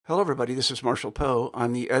Hello, everybody. This is Marshall Poe.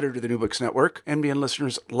 I'm the editor of the New Books Network. NBN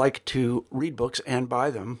listeners like to read books and buy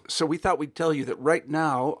them. So we thought we'd tell you that right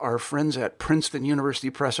now, our friends at Princeton University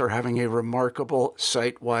Press are having a remarkable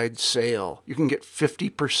site-wide sale. You can get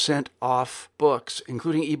 50% off books,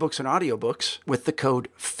 including ebooks and audiobooks, with the code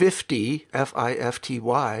 50,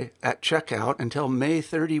 F-I-F-T-Y, at checkout until May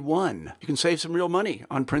 31. You can save some real money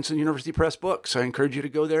on Princeton University Press books. I encourage you to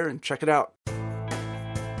go there and check it out.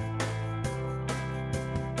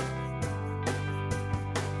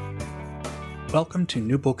 Welcome to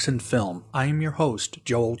New Books and Film. I am your host,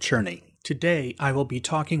 Joel Cherney. Today, I will be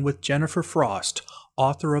talking with Jennifer Frost,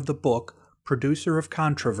 author of the book Producer of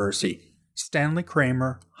Controversy, Stanley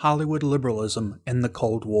Kramer, Hollywood Liberalism and the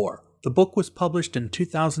Cold War. The book was published in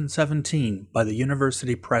 2017 by the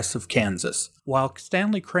University Press of Kansas. While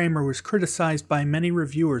Stanley Kramer was criticized by many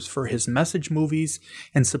reviewers for his message movies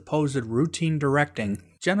and supposed routine directing,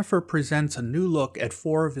 Jennifer presents a new look at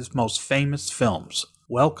four of his most famous films.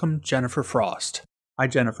 Welcome, Jennifer Frost. Hi,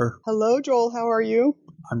 Jennifer. Hello, Joel. How are you?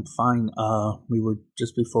 I'm fine. We were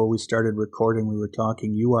just before we started recording, we were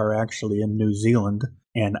talking. You are actually in New Zealand,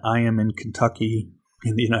 and I am in Kentucky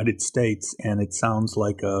in the United States, and it sounds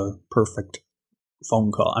like a perfect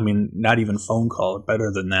phone call. I mean, not even phone call,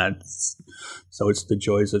 better than that. So it's the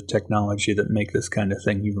joys of technology that make this kind of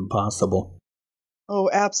thing even possible. Oh,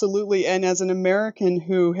 absolutely. And as an American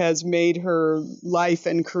who has made her life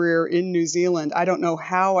and career in New Zealand, I don't know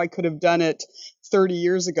how I could have done it 30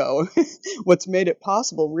 years ago. What's made it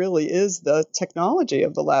possible really is the technology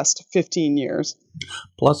of the last 15 years.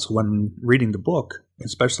 Plus, when reading the book,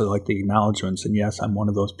 especially like the acknowledgments, and yes, I'm one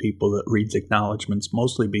of those people that reads acknowledgments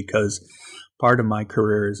mostly because part of my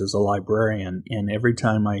career is as a librarian, and every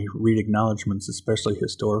time I read acknowledgments, especially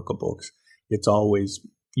historical books, it's always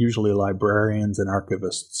usually librarians and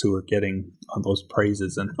archivists who are getting those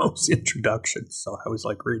praises and those introductions. So I was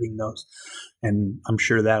like reading those. And I'm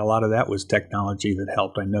sure that a lot of that was technology that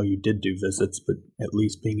helped. I know you did do visits, but at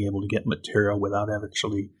least being able to get material without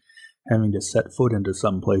actually having to set foot into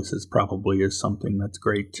some places probably is something that's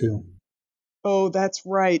great too. Oh, that's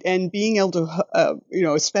right. And being able to,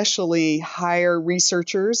 especially hire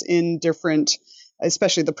researchers in different,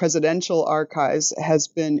 especially the presidential archives, has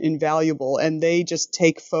been invaluable. And they just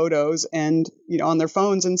take photos and, on their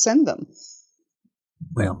phones and send them.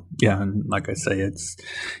 Well, yeah, and like I say, it's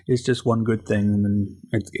just one good thing.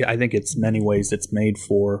 And I think it's many ways it's made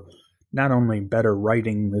for not only better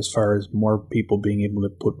writing as far as more people being able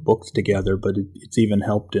to put books together, but it's even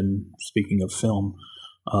helped in, speaking of film,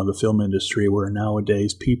 the film industry, where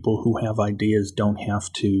nowadays people who have ideas don't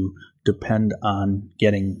have to depend on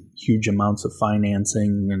getting huge amounts of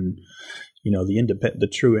financing, and the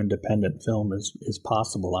true independent film is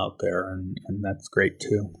possible out there, and that's great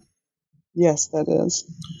too. Yes, that is.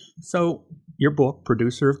 So your book,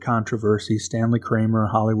 Producer of Controversy, Stanley Kramer,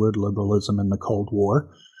 Hollywood Liberalism and the Cold War,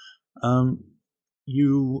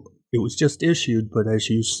 it was just issued, but as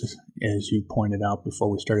you pointed out before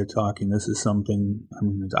we started talking, this is something,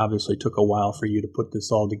 it obviously took a while for you to put this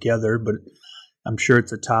all together, but I'm sure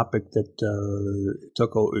it's a topic that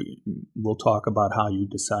we'll talk about how you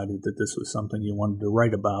decided that this was something you wanted to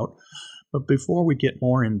write about. But before we get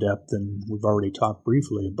more in depth, and we've already talked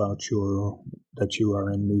briefly about that you are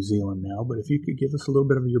in New Zealand now, but if you could give us a little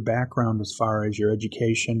bit of your background as far as your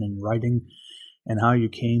education and writing, and how you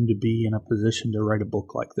came to be in a position to write a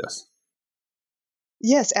book like this.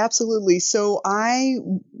 Yes, absolutely. So I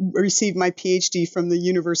received my PhD from the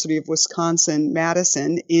University of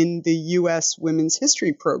Wisconsin-Madison in the U.S. Women's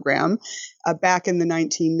History program back in the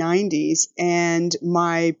 1990s. And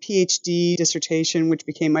my PhD dissertation, which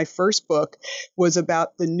became my first book, was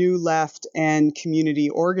about the New Left and community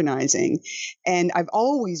organizing. And I've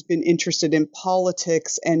always been interested in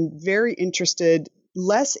politics and very interested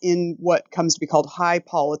less in what comes to be called high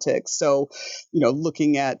politics. So,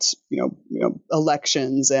 looking at,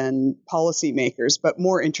 elections and policymakers, but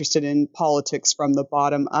more interested in politics from the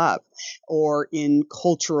bottom up or in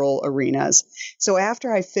cultural arenas. So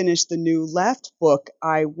after I finished the New Left book,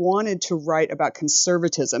 I wanted to write about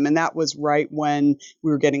conservatism. And that was right when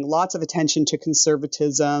we were getting lots of attention to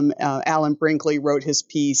conservatism. Alan Brinkley wrote his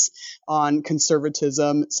piece on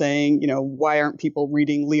conservatism saying, why aren't people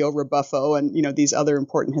reading Leo Rebuffo and, these other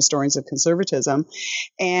important historians of conservatism.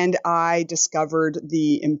 And I discovered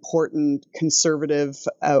the important conservative,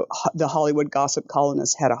 the Hollywood gossip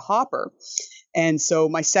columnist Hedda Hopper. And so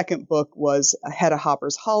my second book was Hedda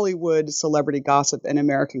Hopper's Hollywood, Celebrity Gossip and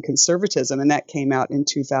American Conservatism, and that came out in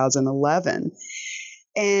 2011.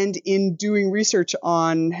 And in doing research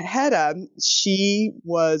on Hedda, she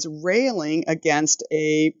was railing against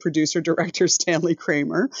a producer director, Stanley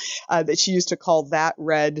Kramer, that she used to call that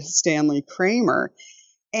red Stanley Kramer.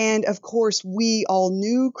 And of course, we all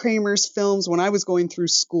knew Kramer's films. When I was going through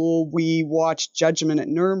school, we watched Judgment at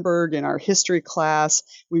Nuremberg in our history class.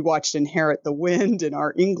 We watched Inherit the Wind in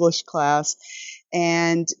our English class.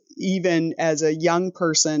 And even as a young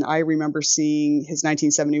person, I remember seeing his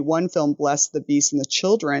 1971 film, Bless the Beast and the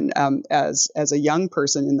Children, as a young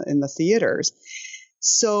person in the theaters.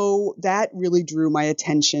 So that really drew my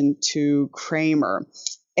attention to Kramer.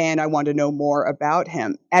 And I wanted to know more about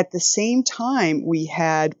him. At the same time, we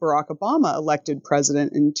had Barack Obama elected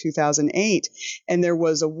president in 2008. And there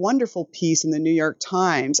was a wonderful piece in the New York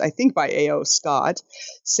Times, I think by A.O. Scott,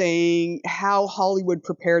 saying how Hollywood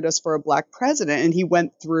prepared us for a black president. And he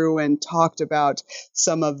went through and talked about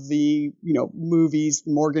some of the, movies,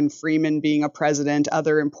 Morgan Freeman being a president,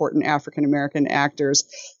 other important African-American actors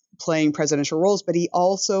playing presidential roles, but he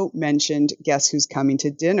also mentioned Guess Who's Coming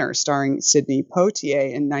to Dinner, starring Sidney Poitier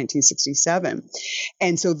in 1967.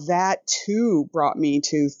 And so that too brought me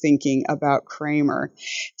to thinking about Kramer.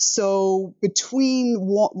 So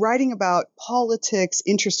between writing about politics,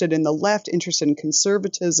 interested in the left, interested in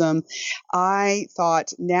conservatism, I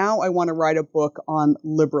thought now I want to write a book on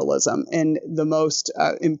liberalism. And the most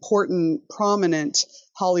important, prominent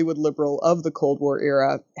Hollywood liberal of the Cold War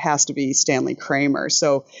era has to be Stanley Kramer.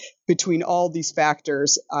 So between all these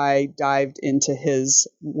factors, I dived into his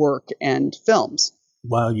work and films.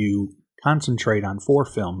 While you concentrate on 4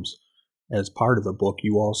 films as part of the book,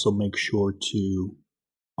 you also make sure to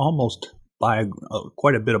almost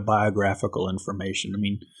quite a bit of biographical information. I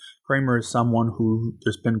mean, Kramer is someone who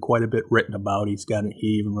there's been quite a bit written about. He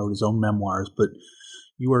even wrote his own memoirs, but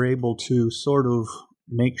you were able to sort of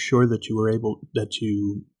make sure that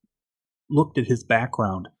you looked at his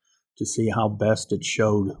background to see how best it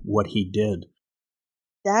showed what he did.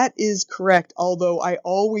 That is correct, although I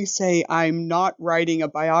always say I'm not writing a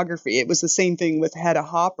biography. It was the same thing with Hedda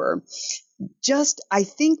Hopper. I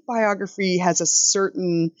think biography has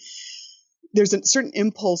there's a certain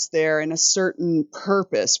impulse there and a certain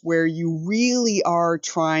purpose where you really are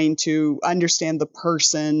trying to understand the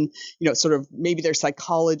person, sort of maybe their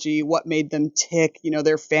psychology, what made them tick,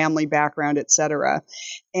 their family background, etc.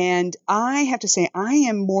 And I have to say, I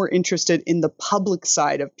am more interested in the public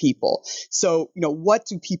side of people. So, what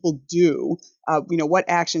do people do? What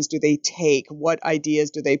actions do they take? What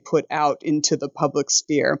ideas do they put out into the public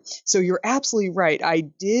sphere? So you're absolutely right. I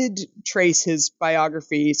did trace his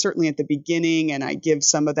biography, certainly at the beginning, and I give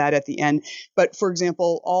some of that at the end. But for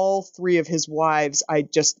example, all 3 of his wives, I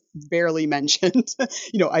just barely mentioned.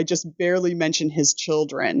 I just barely mentioned his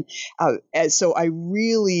children. So I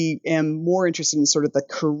really am more interested in sort of the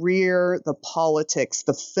career, the politics,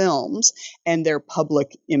 the films, and their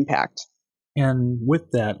public impact. And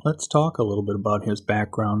with that, let's talk a little bit about his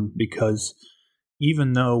background, because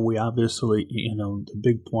even though we obviously, the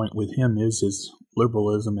big point with him is his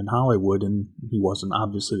liberalism in Hollywood, and he wasn't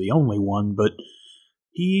obviously the only one, but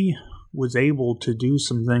he was able to do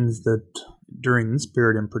some things that during this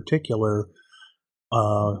period in particular,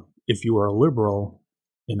 if you were a liberal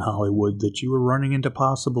in Hollywood, that you were running into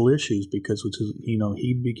possible issues because,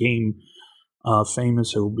 he became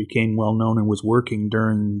famous or became well known and was working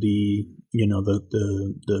during the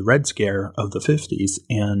Red Scare of the 50s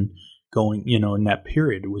and going, in that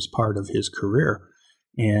period, it was part of his career.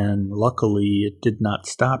 And luckily it did not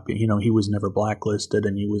stop. He was never blacklisted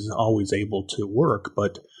and he was always able to work.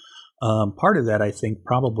 But part of that, I think,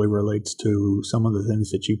 probably relates to some of the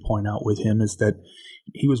things that you point out with him, is that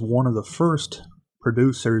he was one of the first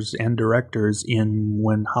producers and directors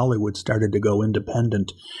when Hollywood started to go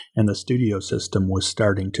independent and the studio system was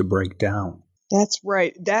starting to break down. That's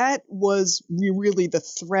right. That was really the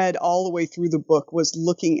thread all the way through the book, was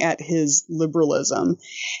looking at his liberalism.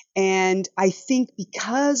 And I think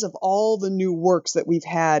because of all the new works that we've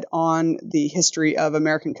had on the history of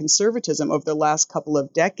American conservatism over the last couple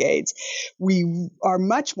of decades, we are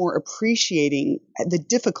much more appreciating the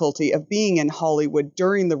difficulty of being in Hollywood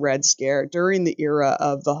during the Red Scare, during the era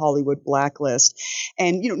of the Hollywood blacklist,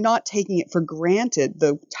 and, not taking it for granted,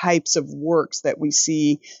 the types of works that we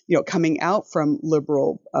see, coming out from from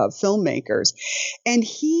liberal filmmakers. And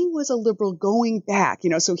he was a liberal going back,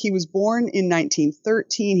 so he was born in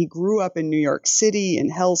 1913. He grew up in New York City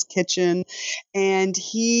in Hell's Kitchen, and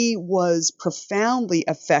he was profoundly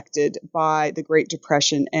affected by the Great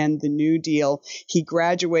Depression and the New Deal. He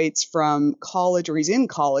graduates from college, or he's in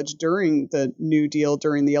college during the New Deal,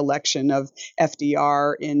 during the election of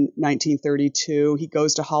FDR in 1932. He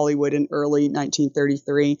goes to Hollywood in early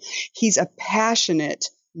 1933. He's a passionate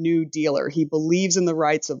New Dealer. He believes in the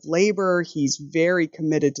rights of labor. He's very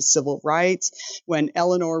committed to civil rights. When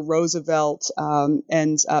Eleanor Roosevelt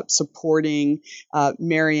ends up supporting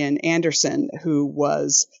Marian Anderson, who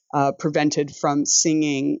was prevented from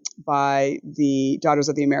singing by the Daughters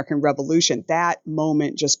of the American Revolution, that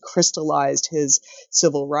moment just crystallized his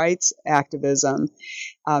civil rights activism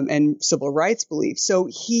and civil rights beliefs. So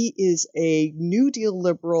he is a New Deal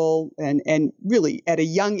liberal, and really at a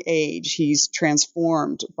young age, he's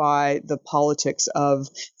transformed by the politics of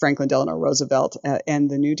Franklin Delano Roosevelt and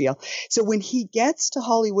the New Deal. So when he gets to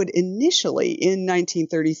Hollywood initially in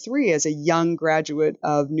 1933 as a young graduate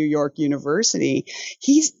of New York University,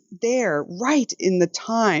 he's there right in the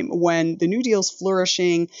time when the New Deal's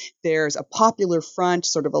flourishing. There's a Popular Front,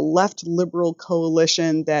 sort of a left liberal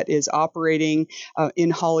coalition that is operating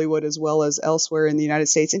in Hollywood as well as elsewhere in the United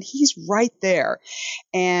States. And he's right there.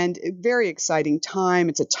 And a very exciting time.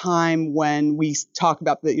 It's a time when we talk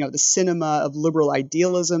about the cinema of liberal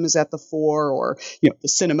idealism is at the fore, or, the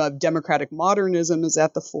cinema of democratic modernism is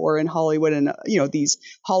at the fore in Hollywood. And, these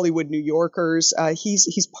Hollywood New Yorkers,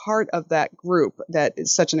 he's part of that group. That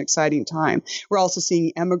is such an exciting time. We're also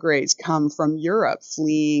seeing emigres come from Europe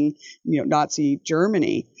fleeing, Nazi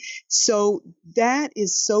Germany. So that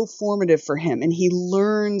is so formative for him. And he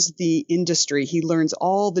learns the industry. He learns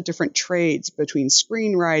all the different trades between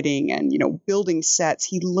screenwriting and, building sets.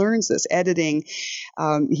 He learns this, editing.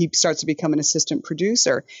 He starts to become an assistant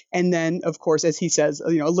producer. And then, of course, as he says, a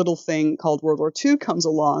little thing called World War II comes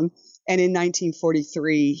along. And in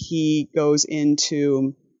 1943, he goes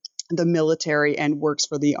into the military and works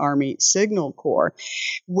for the Army Signal Corps.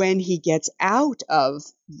 When he gets out of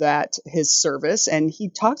that, his service, and he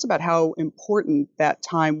talks about how important that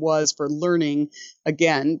time was for learning,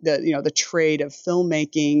 again, the trade of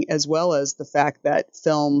filmmaking, as well as the fact that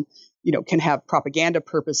film, can have propaganda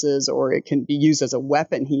purposes, or it can be used as a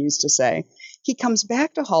weapon, he used to say. He comes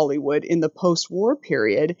back to Hollywood in the post-war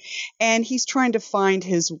period, and he's trying to find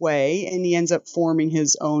his way, and he ends up forming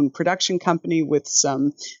his own production company with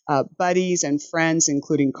some buddies and friends,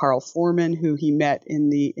 including Carl Foreman, who he met in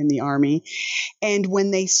the Army. And when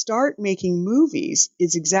they start making movies,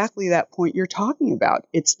 it's exactly that point you're talking about.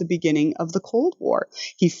 It's the beginning of the Cold War.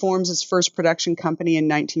 He forms his first production company in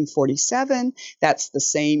 1947. That's the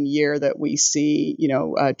same year that we see,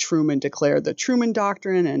 Truman declare the Truman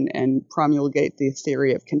Doctrine and promulgate the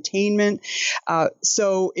theory of containment.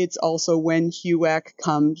 So it's also when HUAC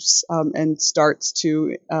comes and starts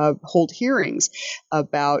to hold hearings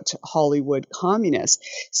about Hollywood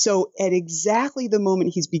communists. So at exactly the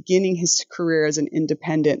moment he's beginning his career as an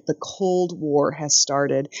independent, the Cold War has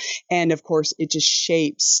started. And of course, it just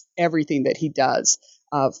shapes everything that he does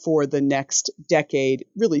for the next decade,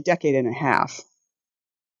 really decade and a half.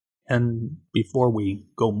 And before we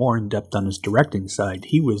go more in depth on his directing side,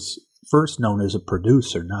 he was first known as a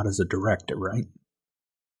producer, not as a director, right?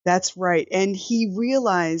 That's right. And he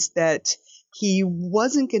realized that he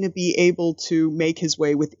wasn't going to be able to make his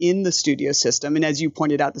way within the studio system. And as you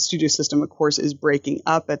pointed out, the studio system, of course, is breaking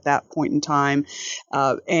up at that point in time.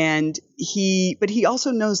 But he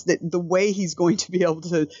also knows that the way he's going to be able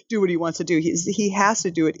to do what he wants to do, he has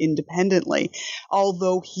to do it independently.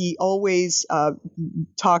 Although he always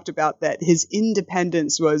talked about that his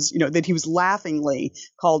independence was, that he was laughingly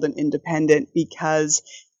called an independent because,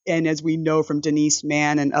 and as we know from Denise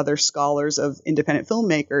Mann and other scholars of independent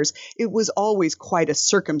filmmakers, it was always quite a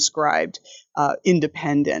circumscribed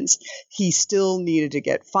independence. He still needed to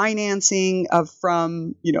get financing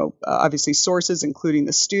from, obviously sources, including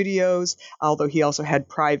the studios, although he also had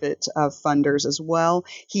private funders as well.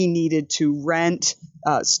 He needed to rent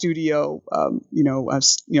studio,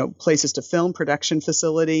 places to film, production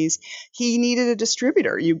facilities. He needed a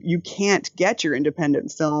distributor. You can't get your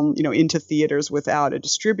independent film, into theaters without a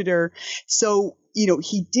distributor. So,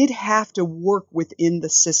 he did have to work within the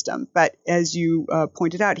system. But as you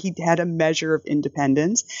pointed out, he had a measure of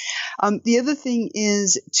independence. The other thing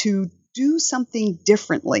is to do something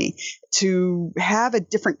differently, to have a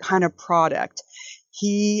different kind of product.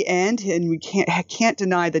 He and we can't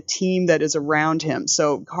deny the team that is around him.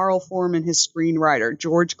 So Carl Foreman, his screenwriter,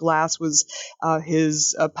 George Glass was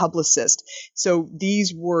his publicist. So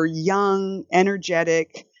these were young,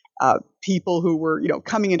 energetic, people who were,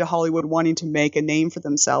 coming into Hollywood wanting to make a name for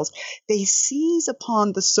themselves, they seize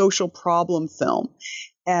upon the social problem film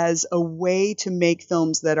as a way to make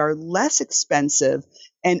films that are less expensive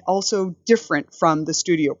and also different from the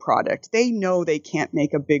studio product. They know they can't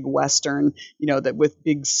make a big Western, that with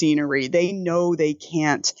big scenery. They know they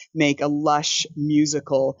can't make a lush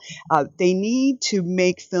musical. They need to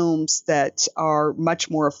make films that are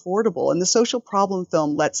much more affordable. And the social problem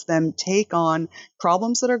film lets them take on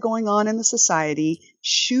problems that are going on in the society,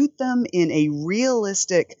 shoot them in a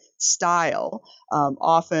realistic style,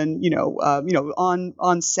 often,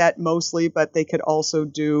 on set mostly, but they could also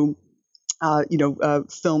do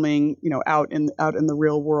filming, out in the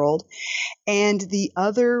real world. And the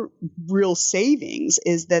other real savings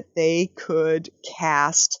is that they could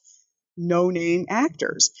cast no-name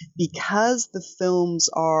actors. Because the films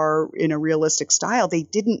are in a realistic style, they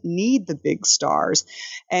didn't need the big stars.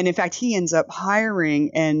 And in fact, he ends up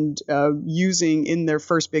hiring and using in their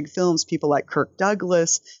first big films people like Kirk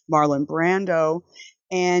Douglas, Marlon Brando.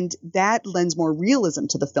 And that lends more realism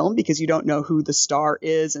to the film because you don't know who the star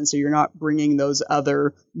is. And so you're not bringing those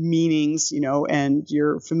other meanings, and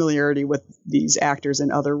your familiarity with these actors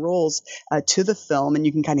in other roles to the film. And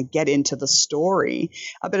you can kind of get into the story.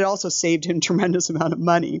 But it also saved him a tremendous amount of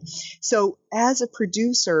money. So as a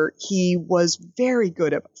producer, he was very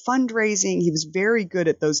good at fundraising. He was very good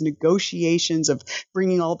at those negotiations of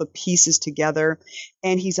bringing all the pieces together.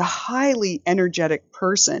 And he's a highly energetic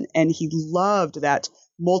person. And he loved that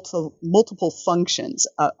multiple functions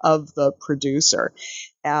of the producer,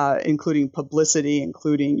 including publicity,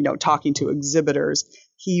 including, talking to exhibitors.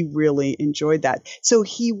 He really enjoyed that. So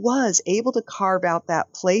he was able to carve out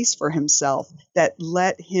that place for himself that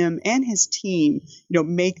let him and his team,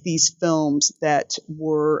 make these films that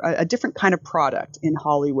were a different kind of product in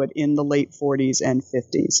Hollywood in the late 40s and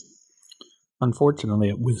 50s. Unfortunately,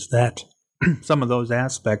 it was that some of those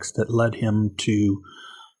aspects that led him to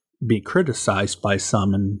be criticized by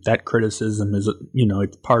some, and that criticism is,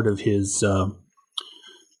 it's part of his,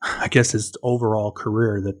 I guess, his overall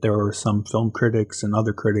career, that there were some film critics and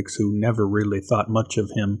other critics who never really thought much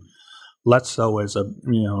of him, less so as a,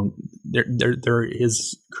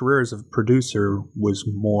 his career as a producer was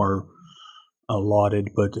more lauded,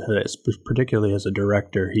 but particularly as a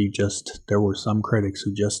director, there were some critics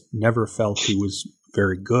who just never felt he was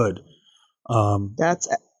very good.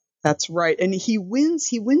 That's right, and he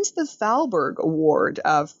wins the Thalberg Award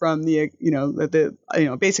from the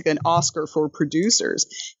basically an Oscar for producers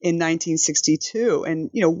in 1962,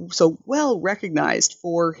 and so well recognized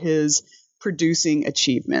for his producing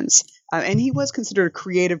achievements. And he was considered a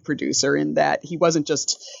creative producer in that he wasn't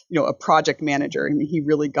just a project manager. I mean, he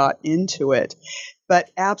really got into it.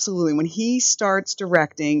 But absolutely, when he starts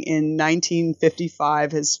directing in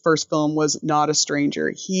 1955, his first film was Not a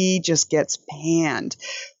Stranger. He just gets panned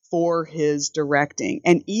for his directing.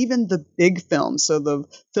 And even the big films, so the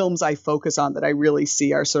films I focus on that I really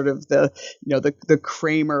see are sort of the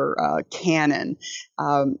Kramer canon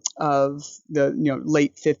of the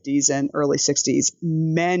late 50s and early 60s.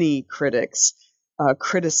 Many critics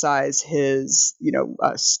criticize his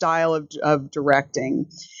style of directing.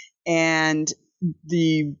 And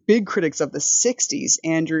the big critics of the 60s,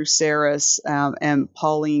 Andrew Sarris and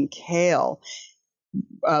Pauline Kael,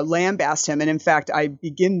 lambast him. And in fact, I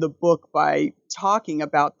begin the book by talking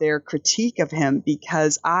about their critique of him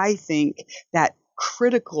because I think that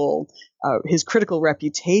his critical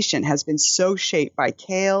reputation has been so shaped by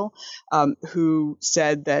Kael, who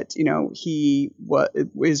said that,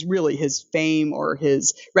 is really his fame or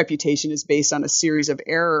his reputation is based on a series of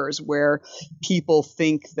errors where people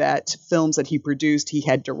think that films that he produced he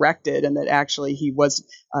had directed and that actually he was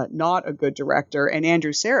not a good director. And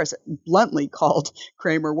Andrew Sarris bluntly called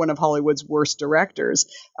Kramer one of Hollywood's worst directors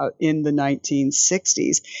in the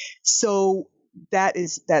 1960s. So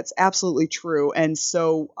that's absolutely true. And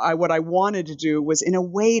so what I wanted to do was in a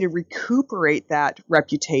way to recuperate that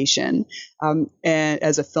reputation and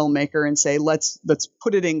as a filmmaker and say, let's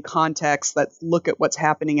put it in context. Let's look at what's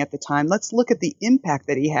happening at the time. Let's look at the impact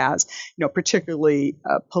that he has, particularly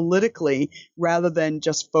politically, rather than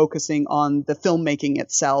just focusing on the filmmaking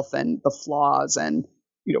itself and the flaws and,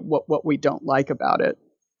 what we don't like about it.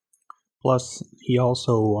 Plus, he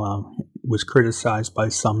also was criticized by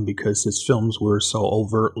some because his films were so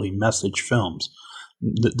overtly message films.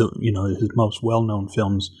 His most well-known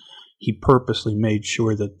films, he purposely made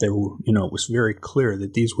sure that there were, it was very clear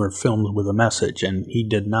that these were films with a message, and he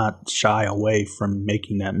did not shy away from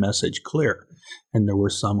making that message clear. And there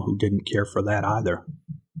were some who didn't care for that either.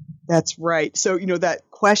 That's right. So,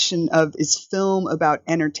 that question of is film about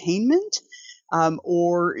entertainment?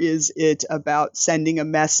 or is it about sending a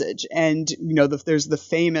message? And, there's the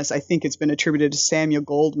famous, I think it's been attributed to Samuel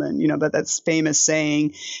Goldman, but that's famous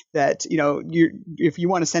saying that, if you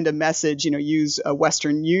want to send a message, use a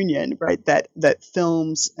Western Union, right? That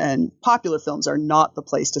films and popular films are not the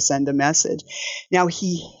place to send a message. Now,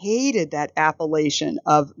 he hated that appellation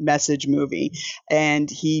of message movie. And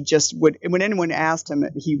he just would, when anyone asked him,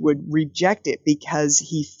 he would reject it because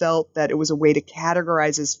he felt that it was a way to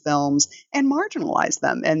categorize his films and marginalize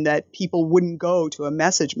them, and that people wouldn't go to a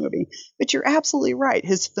message movie. But you're absolutely right.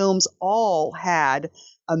 His films all had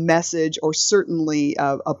a message, or certainly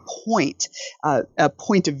a point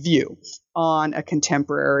of view on a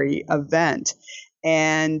contemporary event.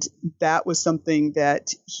 And that was something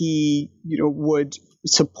that he, would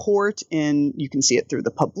support in. You can see it through the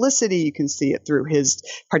publicity, you can see it through his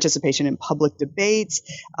participation in public debates,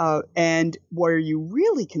 and where you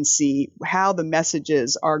really can see how the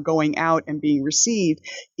messages are going out and being received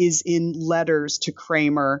is in letters to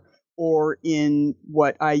Kramer, or in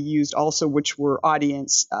what I used also, which were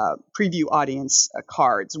preview audience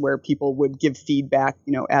cards, where people would give feedback,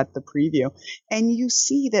 at the preview. And you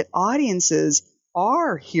see that audiences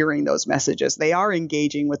are hearing those messages. They are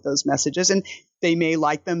engaging with those messages, and they may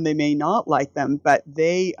like them, they may not like them, but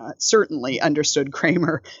they certainly understood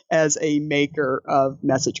Kramer as a maker of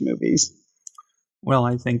message movies. Well,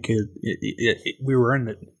 I think we were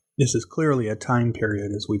in this is clearly a time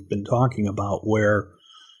period, as we've been talking about, where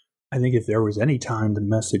I think if there was any time the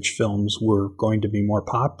message films were going to be more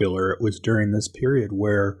popular, it was during this period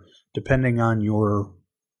where, depending on your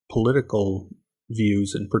political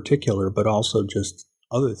views in particular, but also just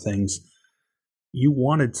other things, you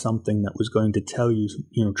wanted something that was going to tell you,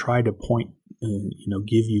 try to point,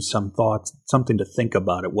 give you some thoughts, something to think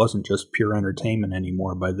about. It wasn't just pure entertainment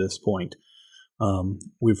anymore by this point.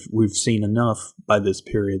 We've seen enough by this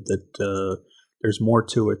period that there's more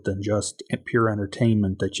to it than just pure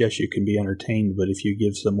entertainment. That yes, you can be entertained, but if you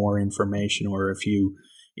give some more information, or if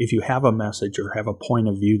you have a message or have a point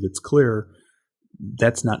of view that's clear,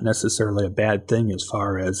 that's not necessarily a bad thing as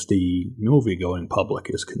far as the movie-going public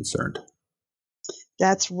is concerned.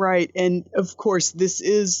 That's right. And of course, this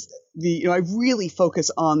is I really focus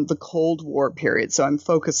on the Cold War period. So I'm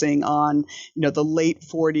focusing on, the late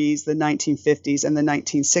 40s, the 1950s, and the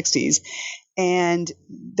 1960s. And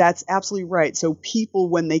that's absolutely right. So people,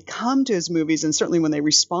 when they come to his movies, and certainly when they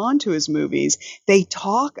respond to his movies, they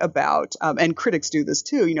talk about, and critics do this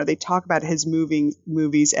too, they talk about his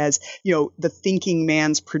movies as, the thinking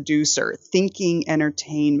man's producer, thinking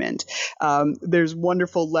entertainment. There's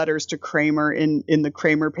wonderful letters to Kramer in the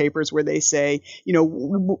Kramer papers where they say,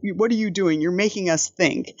 what are you doing? You're making us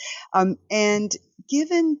think. And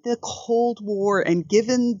given the Cold War and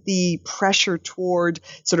given the pressure toward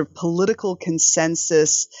sort of political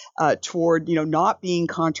consensus, toward, not being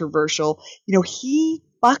controversial, he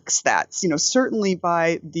bucks that. Certainly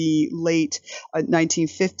by the late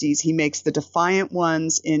 1950s, he makes The Defiant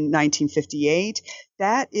Ones in 1958.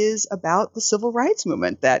 That is about the civil rights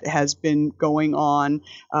movement that has been going on,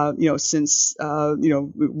 since,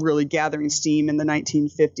 really gathering steam in the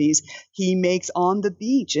 1950s. He makes On the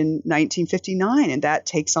Beach in 1959, and that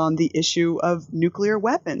takes on the issue of nuclear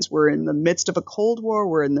weapons. We're in the midst of a Cold War.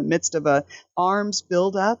 We're in the midst of a arms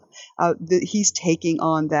buildup. He's taking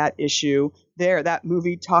on that issue there. That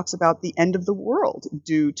movie talks about the end of the world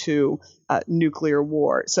due to nuclear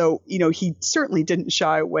war. So, he certainly didn't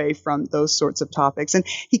shy away from those sorts of topics. And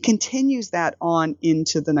he continues that on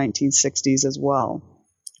into the 1960s as well.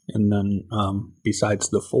 And then besides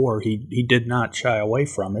The Four, he did not shy away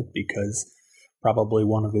from it, because probably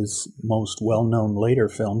one of his most well-known later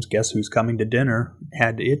films, Guess Who's Coming to Dinner,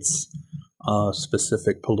 had its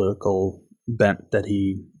specific political bent that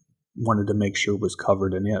he wanted to make sure was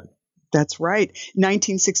covered in it. That's right.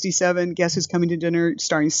 1967, Guess Who's Coming to Dinner,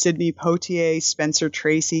 starring Sidney Poitier, Spencer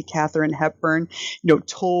Tracy, Katharine Hepburn,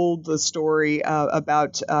 told the story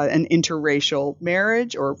about an interracial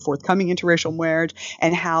marriage, or forthcoming interracial marriage,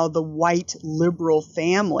 and how the white liberal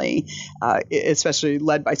family, especially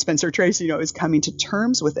led by Spencer Tracy, is coming to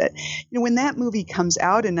terms with it. When that movie comes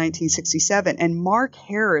out in 1967, and Mark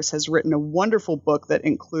Harris has written a wonderful book that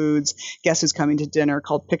includes Guess Who's Coming to Dinner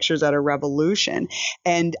called Pictures at a Revolution,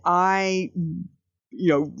 and I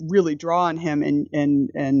really draw on him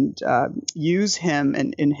and use him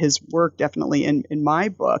in his work, definitely in my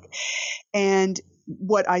book. And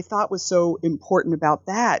what I thought was so important about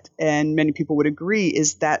that, and many people would agree,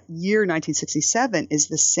 is that year 1967 is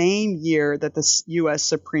the same year that the U.S.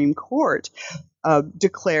 Supreme Court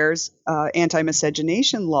declares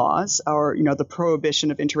anti-miscegenation laws, or the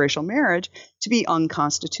prohibition of interracial marriage, to be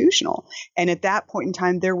unconstitutional. And at that point in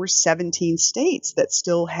time, there were 17 states that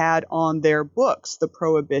still had on their books the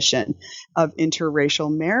prohibition of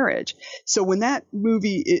interracial marriage. So when that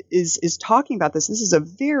movie is talking about this is a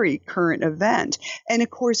very current event. And of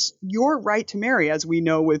course, your right to marry, as we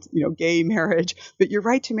know with gay marriage, but your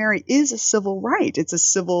right to marry is a civil right. It's a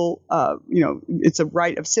civil, it's a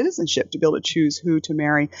right of citizenship to be able to choose who to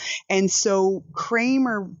marry. And so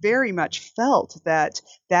Kramer very much felt that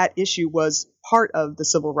that issue was part of the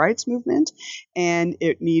civil rights movement and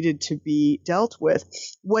it needed to be dealt with.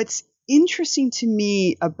 What's interesting to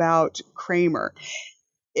me about Kramer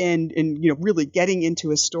and really getting into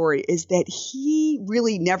his story is that he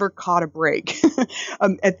really never caught a break.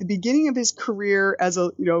 At the beginning of his career as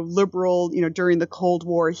a liberal, during the Cold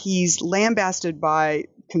War, he's lambasted by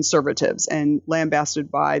conservatives and lambasted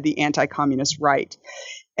by the anti-communist right.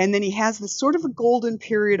 And then he has this sort of a golden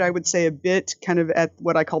period, I would say, a bit kind of at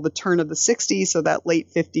what I call the turn of the 60s, so that late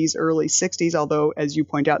 50s, early 60s, although, as you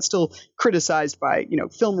point out, still criticized by,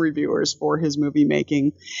 film reviewers for his movie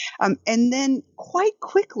making. And then quite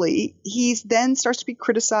quickly, he then starts to be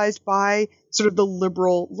criticized by sort of the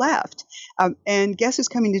liberal left. And Guess Who's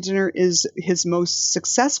Coming to Dinner is his most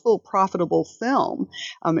successful, profitable film.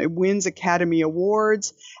 It wins Academy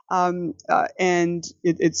Awards. And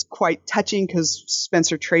it's quite touching because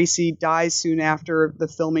Spencer Tracy dies soon after the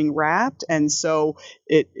filming wrapped. And so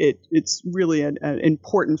it's really an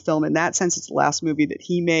important film in that sense. It's the last movie that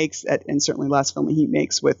he makes, and certainly the last film he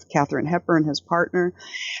makes with Katharine Hepburn, his partner.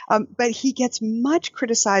 But he gets much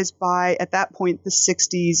criticized by, at that point, the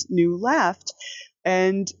 60s New Left.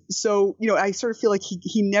 And so, I sort of feel like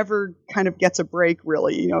he never kind of gets a break,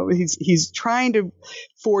 really. He's trying to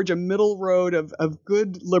forge a middle road of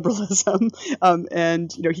good liberalism,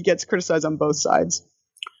 and he gets criticized on both sides.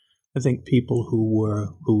 I think people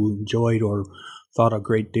who enjoyed or thought a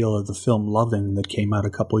great deal of the film Loving that came out a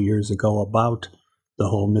couple years ago about the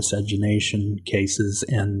whole miscegenation cases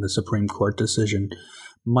and the Supreme Court decision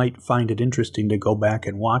might find it interesting to go back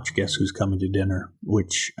and watch Guess Who's Coming to Dinner,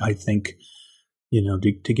 which I think,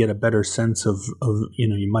 to get a better sense of,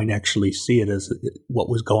 you might actually see it as what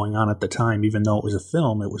was going on at the time. Even though it was a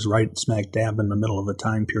film, it was right smack dab in the middle of a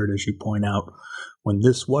time period, as you point out, when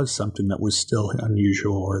this was something that was still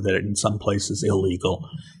unusual or that in some places illegal.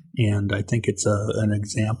 And I think it's an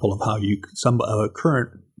example of how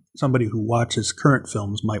somebody who watches current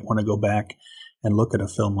films might want to go back and look at a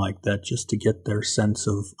film like that just to get their sense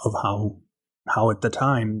of how at the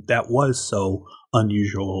time that was so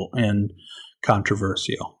unusual and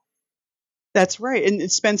controversial. That's right.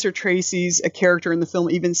 And Spencer Tracy's a character in the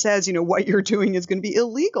film even says, what you're doing is going to be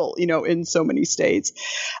illegal, in so many states.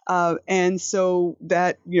 And so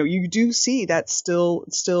that, you do see that's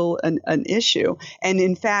still an issue. And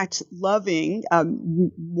in fact, Loving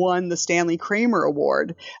won the Stanley Kramer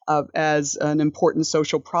Award as an important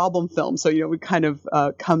social problem film. So, it kind of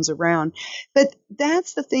comes around. But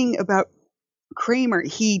that's the thing about Kramer.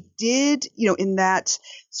 He did, in that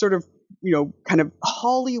sort of kind of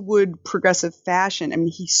Hollywood progressive fashion. I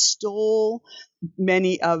mean, he stole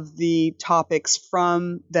many of the topics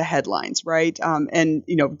from the headlines, right? And,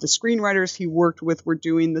 the screenwriters he worked with were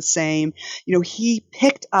doing the same. He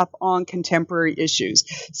picked up on contemporary issues.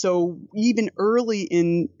 So even early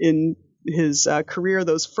in his career,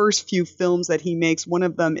 those first few films that he makes, one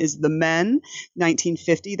of them is The Men,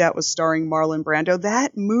 1950. That was starring Marlon Brando.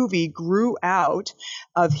 That movie grew out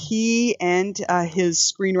of he and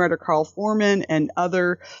his screenwriter Carl Foreman and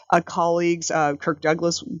other colleagues, Kirk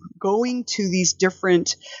Douglas, going to these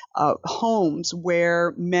different homes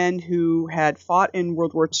where men who had fought in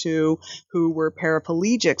World War II, who were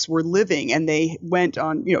paraplegics, were living, and they went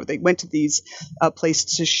to these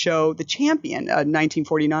places to show The Champion, a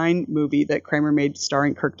 1949 movie that Kramer made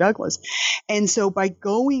starring Kirk Douglas. And so by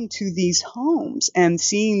going to these homes and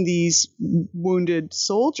seeing these wounded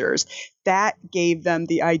soldiers, that gave them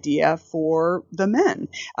the idea for The Men,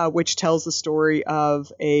 which tells the story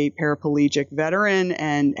of a paraplegic veteran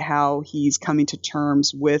and how he's coming to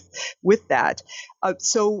terms with that.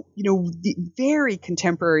 So, the very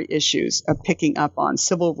contemporary issues of picking up on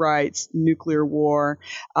civil rights, nuclear war.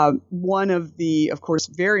 One of the, of course,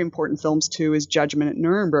 very important films, too, is Judgment at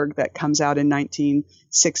Nuremberg that comes out in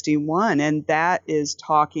 1961. And that is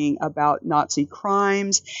talking about Nazi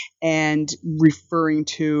crimes and referring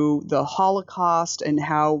to the Holocaust and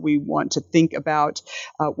how we want to think about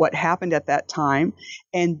what happened at that time.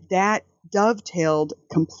 And that dovetailed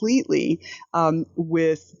completely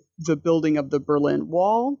with the building of the Berlin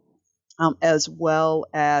Wall, as well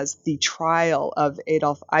as the trial of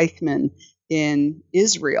Adolf Eichmann in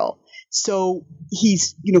Israel. So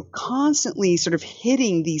he's, constantly sort of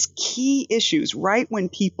hitting these key issues right when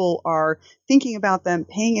people are thinking about them,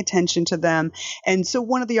 paying attention to them. And so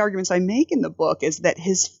one of the arguments I make in the book is that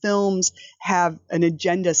his films have an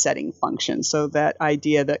agenda setting function. So that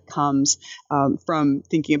idea that comes from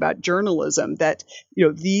thinking about journalism, that,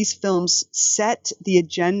 these films set the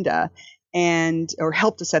agenda or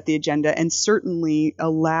help to set the agenda, and certainly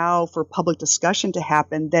allow for public discussion to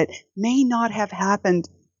happen that may not have happened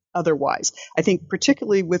otherwise. I think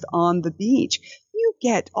particularly with On the Beach, you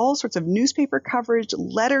get all sorts of newspaper coverage,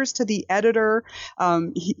 letters to the editor,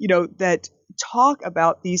 that talk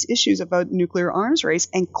about these issues about nuclear arms race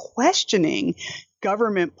and questioning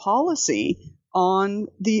government policy on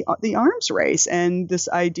the arms race and this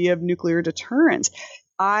idea of nuclear deterrence.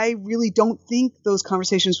 I really don't think those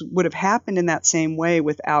conversations would have happened in that same way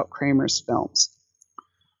without Kramer's films.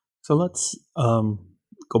 So let's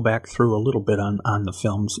go back through a little bit on the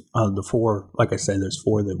films. The four, like I say, there's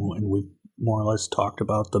four that, and we've more or less talked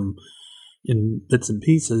about them in bits and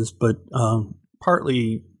pieces, but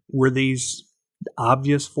partly, were these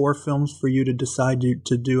obvious four films for you to decide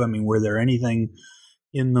to do? I mean, were there anything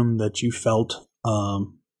in them that you felt,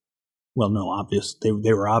 obvious.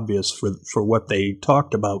 They were obvious for what they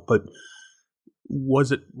talked about, but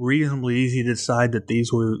was it reasonably easy to decide that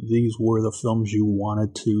these were the films you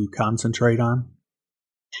wanted to concentrate on?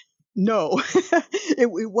 No, it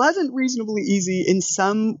wasn't reasonably easy in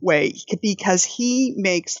some way because he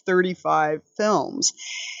makes 35 films.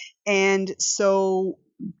 And so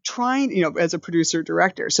trying, as a producer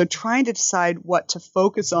director, so trying to decide what to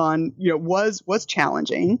focus on, was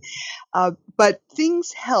challenging. But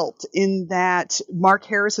things helped in that Mark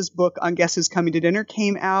Harris's book on Guess Who's Coming to Dinner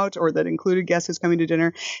came out, or that included Guess Who's Coming to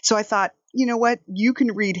Dinner. So I thought, you know what, you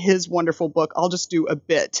can read his wonderful book. I'll just do a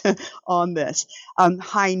bit on this.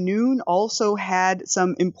 High Noon also had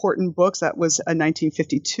some important books. That was a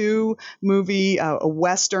 1952 movie, a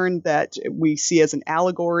Western that we see as an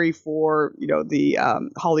allegory for, the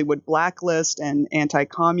Hollywood blacklist and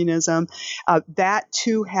anti-communism. That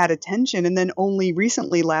too had attention. And then only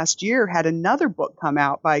recently, last year, had another book come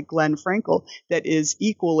out by Glenn Frankel that is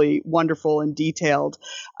equally wonderful and detailed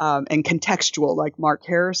and contextual, like Mark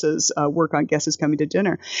Harris's work on Guess Who's Coming to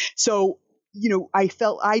Dinner. So, I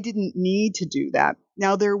felt I didn't need to do that.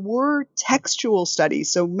 Now, there were textual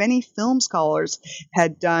studies. So many film scholars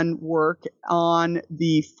had done work on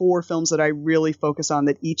the four films that I really focus on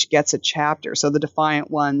that each gets a chapter. So the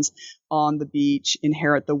Defiant Ones, On the Beach,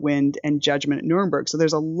 Inherit the Wind, and Judgment at Nuremberg. So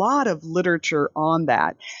there's a lot of literature on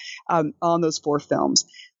that, on those four films.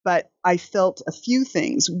 But I felt a few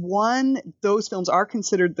things. One, those films are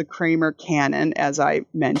considered the Kramer canon, as I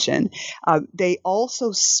mentioned. They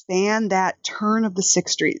also span that turn of the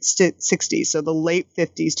 60s, so the late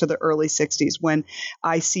 50s to the early 60s, when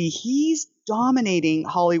I see he's dominating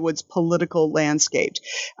Hollywood's political landscape.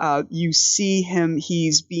 You see him,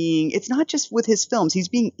 it's not just with his films, he's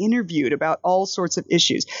being interviewed about all sorts of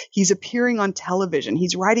issues. He's appearing on television.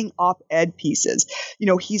 He's writing op-ed pieces.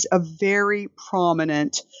 He's a very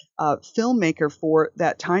prominent filmmaker for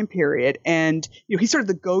that time period. And, he's sort of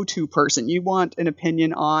the go-to person. You want an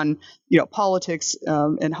opinion on, politics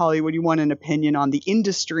in Hollywood. You want an opinion on the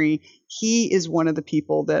industry. He is one of the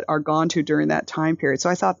people that are gone to during that time period. So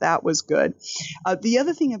I thought that was good. The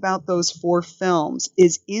other thing about those four films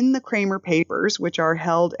is in the Kramer papers, which are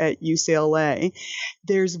held at UCLA,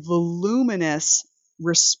 there's voluminous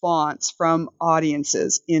response from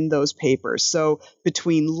audiences in those papers. So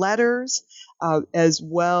between letters, as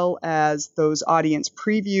well as those audience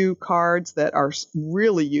preview cards that are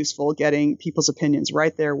really useful, getting people's opinions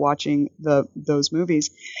right there watching those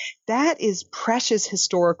movies. That is precious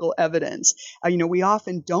historical evidence. We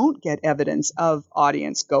often don't get evidence of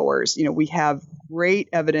audience goers. We have great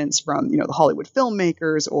evidence from, the Hollywood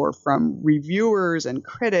filmmakers or from reviewers and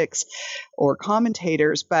critics or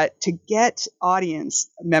commentators, but to get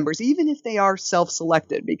audience members, even if they are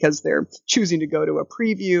self-selected because they're choosing to go to a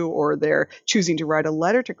preview or they're choosing to write a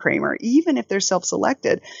letter to Kramer, even if they're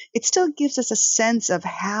self-selected, it still gives us a sense of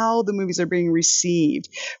how the movies are being received,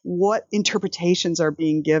 what interpretations are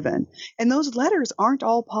being given. And those letters aren't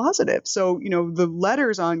all positive. So, the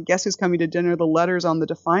letters on Guess Who's Coming to Dinner, the letters on The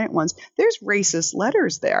Defiant Ones, there's racist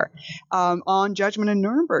letters there. On Judgment in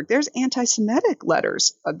Nuremberg, there's anti-Semitic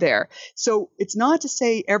letters there. So it's not to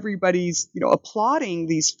say everybody's, applauding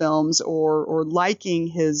these films or liking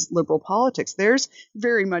his liberal politics. There's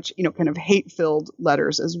very much, kind of hate-filled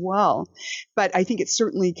letters as well. But I think it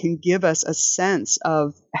certainly can give us a sense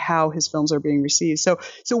of how his films are being received. So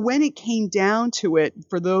when it came down to it,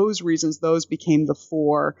 for those reasons, those became the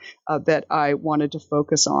four that I wanted to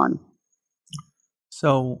focus on.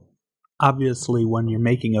 So obviously, when you're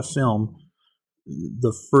making a film,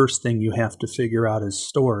 the first thing you have to figure out is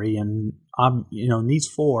story. And in these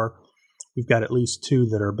four, we've got at least two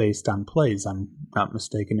that are based on plays. I'm not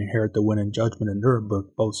mistaken. Inherit the Wind and Judgment and Nuremberg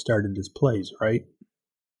both started as plays, right?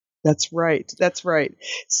 That's right.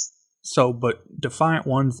 So, but Defiant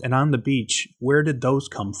Ones and On the Beach, where did those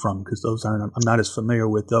come from? Because I'm not as familiar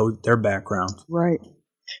with their background. Right.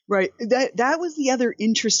 That was the other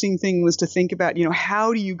interesting thing, was to think about,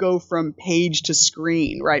 how do you go from page to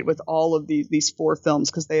screen, right, with all of these four films,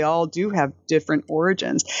 because they all do have different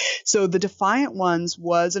origins. So The Defiant Ones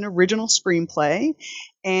was an original screenplay,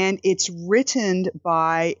 and it's written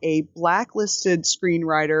by a blacklisted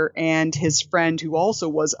screenwriter and his friend, who also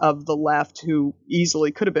was of the left, who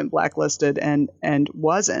easily could have been blacklisted and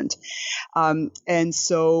wasn't. And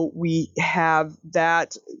so we have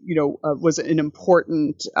that, was an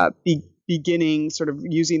important beginning, sort of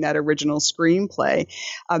using that original screenplay.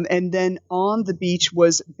 And then On the Beach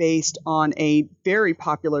was based on a very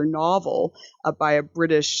popular novel by a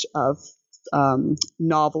British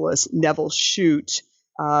novelist, Neville Shute.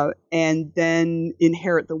 And then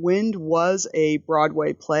Inherit the Wind was a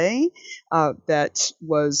Broadway play that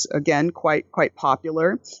was, again, quite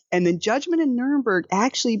popular. And then Judgment in Nuremberg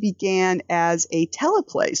actually began as a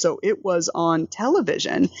teleplay. So it was on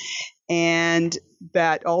television. And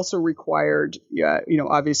that also required,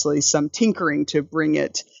 obviously some tinkering to bring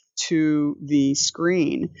it to the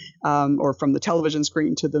screen, or from the television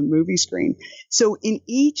screen to the movie screen. So in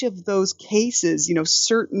each of those cases,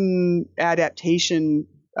 certain adaptation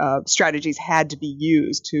strategies had to be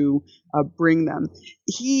used to bring them.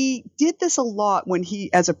 He did this a lot when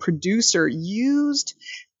he, as a producer, used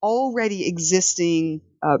already existing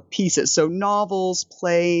pieces, so novels,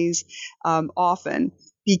 plays, often.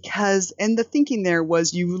 And the thinking there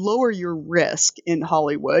was, you lower your risk in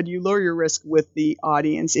Hollywood, you lower your risk with the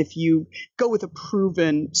audience if you go with a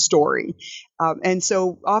proven story. And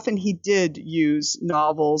so often he did use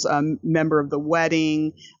novels, Member of the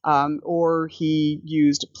Wedding, or he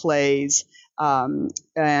used plays. I'm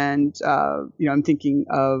thinking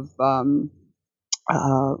of,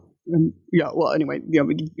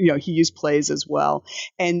 he used plays as well.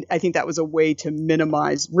 And I think that was a way to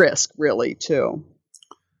minimize risk, really, too.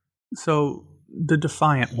 So The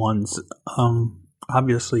Defiant Ones,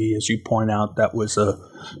 obviously, as you point out, that was a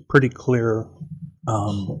pretty clear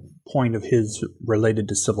point of his related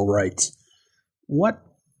to civil rights. What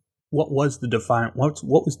was the Defiant? What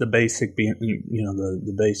was the basic,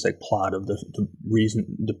 the basic plot of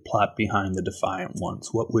the plot behind The Defiant Ones?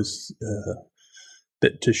 What was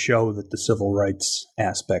that to show that the civil rights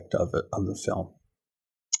aspect of the film?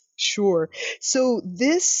 Sure. So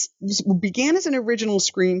this began as an original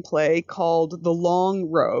screenplay called The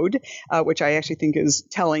Long Road, which I actually think is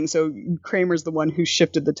telling. So Kramer's the one who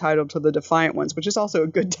shifted the title to The Defiant Ones, which is also a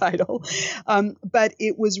good title. But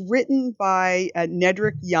it was written by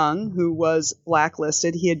Nedrick Young, who was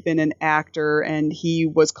blacklisted. He had been an actor, and he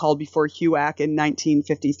was called before HUAC in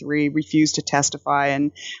 1953, refused to testify,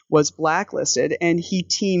 and was blacklisted. And he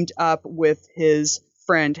teamed up with his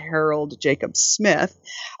friend Harold Jacob Smith,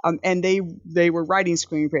 and they were writing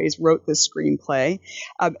screenplays, wrote this screenplay.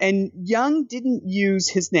 And Young didn't use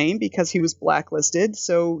his name because he was blacklisted,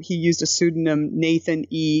 so he used a pseudonym, Nathan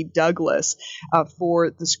E. Douglas, for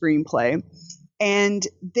the screenplay. And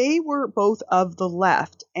they were both of the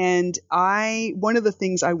left. And one of the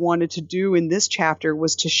things I wanted to do in this chapter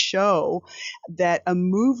was to show that a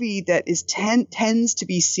movie that tends to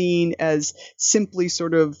be seen as simply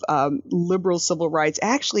sort of liberal civil rights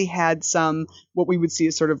actually had some, what we would see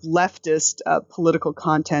as sort of leftist political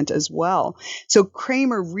content as well. So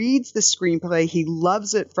Kramer reads the screenplay. He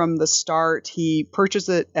loves it from the start. He purchases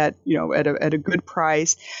it at a good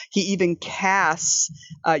price. He even casts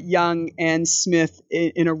Young and Smith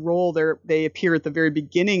in a role there. They appear at the very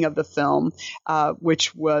beginning of the film,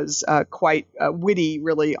 which was quite witty,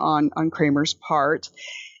 really, on Kramer's part.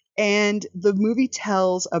 And the movie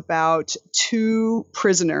tells about two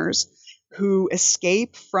prisoners who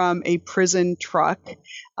escape from a prison truck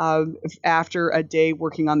after a day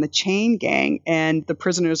working on the Chain Gang. And the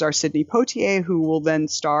prisoners are Sidney Poitier, who will then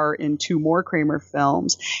star in two more Kramer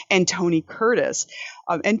films, and Tony Curtis.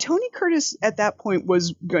 And Tony Curtis at that point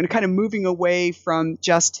was kind of moving away from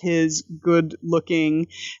just his good-looking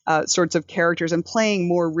sorts of characters and playing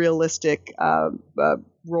more realistic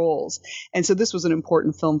roles. And so this was an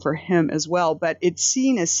important film for him as well, but it's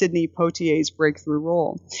seen as Sidney Poitier's breakthrough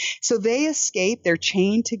role. So they escape, they're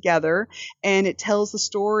chained together, and it tells the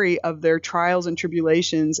story of their trials and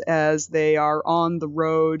tribulations as they are on the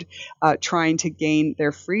road trying to gain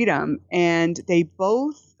their freedom. And they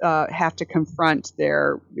both have to confront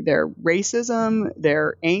their racism,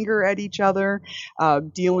 their anger at each other,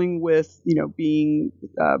 dealing with being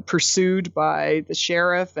pursued by the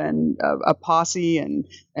sheriff and a posse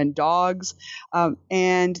and dogs,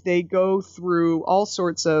 and they go through all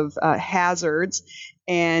sorts of hazards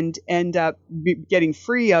and end up getting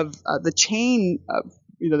free of the chain of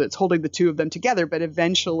that's holding the two of them together. But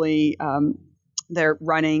eventually they're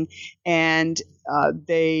running and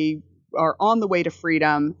they are on the way to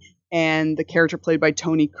freedom, and the character played by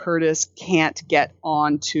Tony Curtis can't get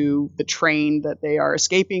onto the train that they are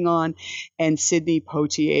escaping on, and Sidney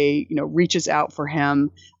Poitier, reaches out for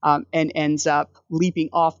him and ends up leaping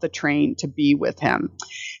off the train to be with him.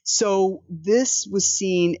 So this was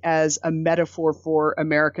seen as a metaphor for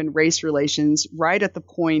American race relations right at the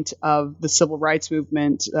point of the civil rights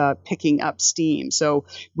movement picking up steam. So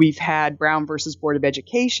we've had Brown versus Board of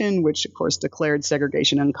Education, which of course declared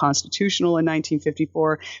segregation unconstitutional in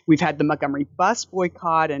 1954. We've had the Montgomery bus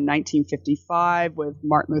boycott in 1955 with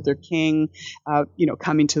Martin Luther King,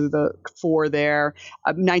 coming to the fore there.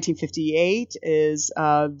 1958 is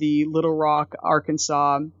the Little Rock,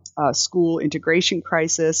 Arkansas school integration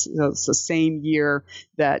crisis. It's the same year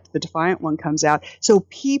that The Defiant One comes out. So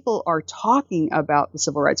people are talking about the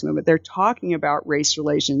civil rights movement. They're talking about race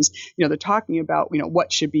relations. They're talking about,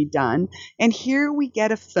 what should be done. And here we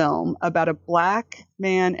get a film about a black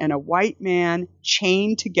man and a white man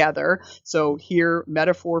chained together. So here,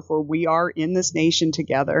 metaphor for we are in this nation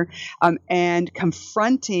together, and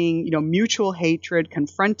confronting, mutual hatred,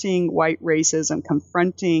 confronting white racism,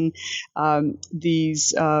 confronting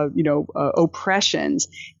these, oppressions,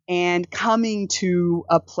 and coming to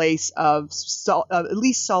a place of at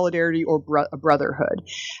least solidarity or brotherhood.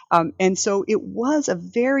 And so it was a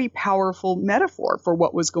very powerful metaphor for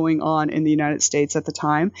what was going on in the United States at the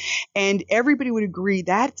time. And everybody would agree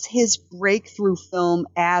that's his breakthrough film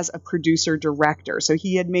as a producer-director. So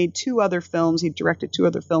he had made 2 other films. He directed 2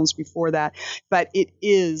 other films before that. But it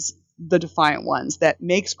is The Defiant Ones that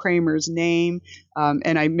makes Kramer's name.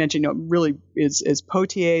 And I mentioned, really is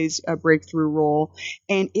Poitier's breakthrough role,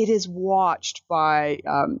 and it is watched by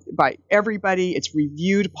everybody. It's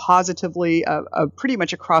reviewed positively, pretty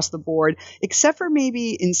much across the board, except for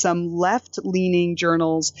maybe in some left-leaning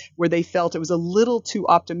journals where they felt it was a little too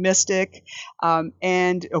optimistic.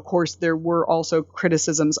 And of course, there were also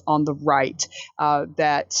criticisms on the right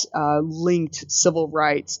that linked civil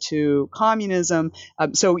rights to communism.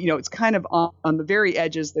 So it's kind of on the very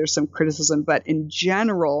edges. There's some criticism, but in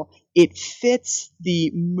general, it fits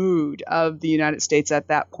the mood of the United States at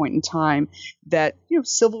that point in time that,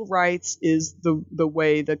 civil rights is the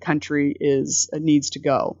way the country needs to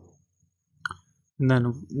go. And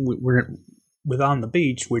then we're with On the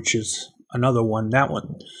Beach, which is another one. That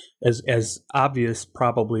one, as obvious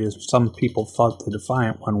probably as some people thought The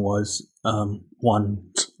Defiant One was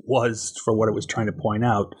for what it was trying to point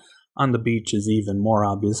out. On the Beach is even more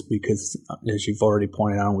obvious because, as you've already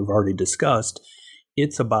pointed out and we've already discussed,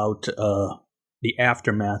 it's about the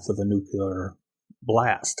aftermath of a nuclear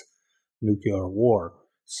blast, nuclear war.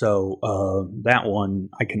 So that one,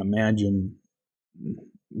 I can imagine,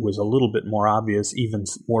 was a little bit more obvious, even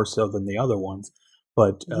more so than the other ones.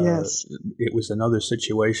 But yes. It was another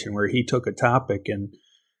situation where he took a topic and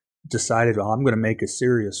decided, well, I'm going to make a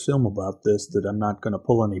serious film about this, that I'm not going to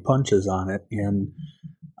pull any punches on it. And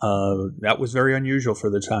that was very unusual for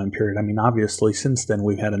the time period. I mean, obviously, since then,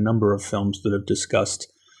 we've had a number of films that have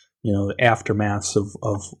discussed, the aftermaths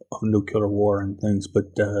of nuclear war and things. But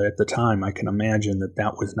at the time, I can imagine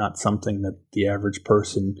that was not something that the average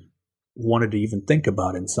person wanted to even think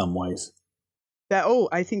about in some ways.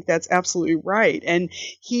 I think that's absolutely right. And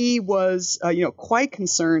he was, quite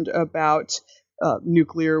concerned about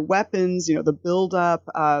nuclear weapons, the buildup,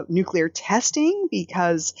 nuclear testing,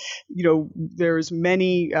 because, there's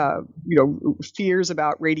many, fears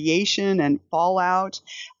about radiation and fallout.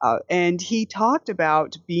 And he talked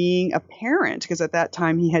about being a parent, because at that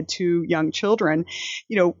time he had 2 young children,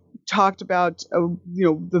 talked about,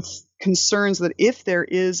 the concerns that if there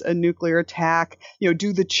is a nuclear attack,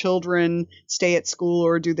 do the children stay at school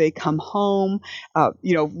or do they come home?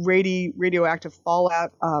 Radioactive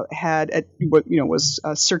fallout was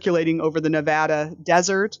circulating over the Nevada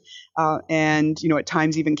desert, and at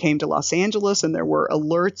times even came to Los Angeles, and there were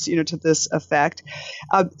alerts to this effect.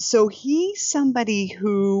 So he's somebody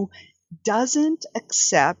who doesn't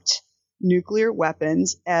accept nuclear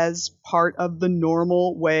weapons as part of the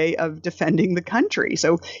normal way of defending the country.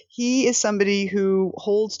 So he is somebody who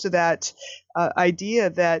holds to that idea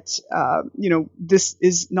that this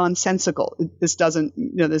is nonsensical. This doesn't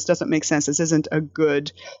make sense. This isn't a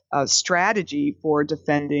good strategy for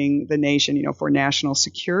defending the nation, for national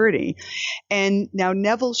security. And now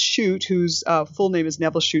Nevil Shute, whose full name is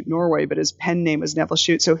Nevil Shute Norway, but his pen name is Nevil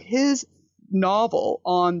Shute. So his novel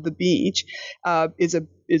On the Beach is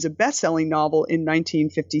a best-selling novel in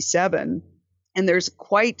 1957. And there's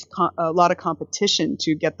quite a lot of competition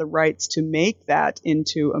to get the rights to make that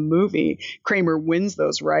into a movie. Kramer wins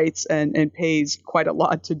those rights and pays quite a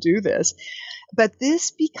lot to do this. But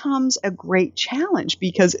this becomes a great challenge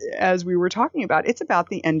because, as we were talking about, it's about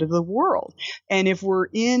the end of the world. And if we're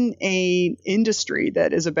in an industry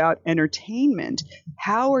that is about entertainment,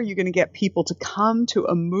 how are you going to get people to come to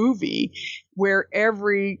a movie where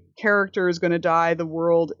every character is going to die, the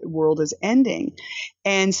world is ending?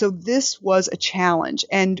 And so this was a challenge.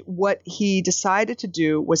 And what he decided to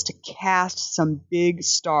do was to cast some big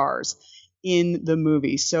stars in the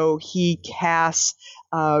movie. So he casts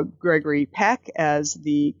Gregory Peck as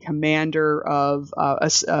the commander of a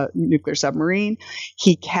nuclear submarine.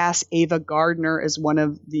 He casts Ava Gardner as one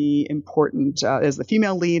of the important, as the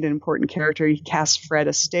female lead, an important character. He casts Fred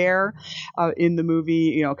Astaire in the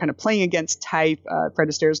movie, kind of playing against type. Fred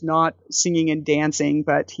Astaire is not singing and dancing,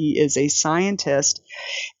 but he is a scientist.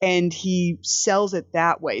 And he sells it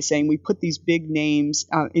that way, saying we put these big names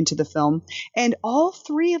into the film. And all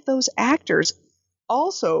three of those actors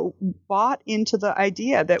also bought into the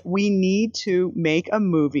idea that we need to make a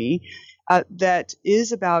movie that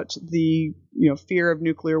is about the fear of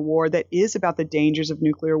nuclear war, that is about the dangers of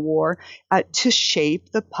nuclear war, to shape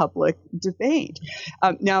the public debate.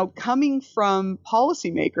 Now, coming from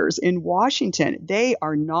policymakers in Washington, they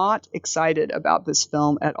are not excited about this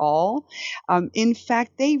film at all. In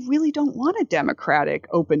fact, they really don't want a democratic,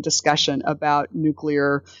 open discussion about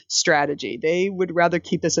nuclear strategy. They would rather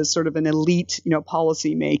keep this as sort of an elite,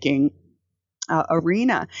 policymaking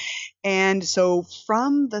arena. And so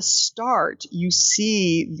from the start, you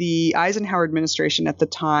see the Eisenhower administration at the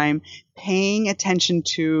time paying attention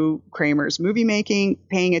to Kramer's movie making,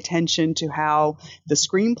 paying attention to how the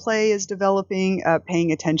screenplay is developing,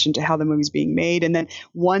 paying attention to how the movie's being made. And then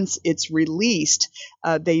once it's released,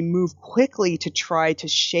 they move quickly to try to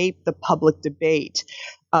shape the public debate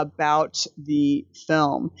about the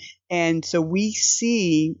film. And so we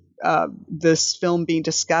see this film being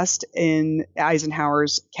discussed in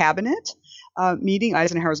Eisenhower's cabinet meeting.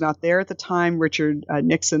 Eisenhower's not there at the time. Richard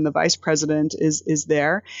Nixon, the vice president, is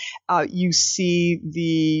there. You see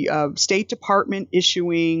the State Department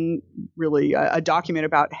issuing really a document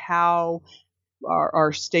about how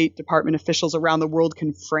our State Department officials around the world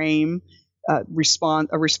can frame a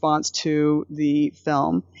response to the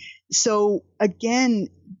film. So again,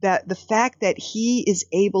 that the fact that he is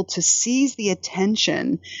able to seize the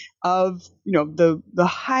attention of the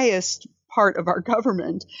highest part of our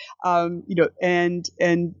government,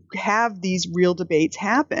 and have these real debates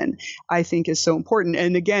happen, I think is so important.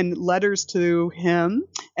 And again, letters to him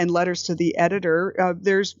and letters to the editor,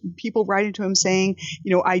 there's people writing to him saying,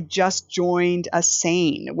 I just joined a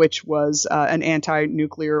SANE, which was an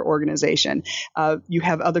anti-nuclear organization. You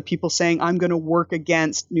have other people saying, I'm going to work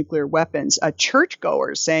against nuclear weapons.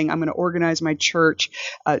 Churchgoers saying, I'm going to organize my church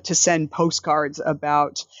to send postcards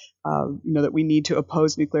about that we need to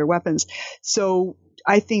oppose nuclear weapons. So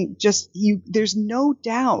I think there's no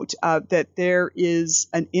doubt that there is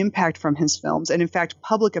an impact from his films. And in fact,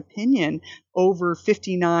 public opinion over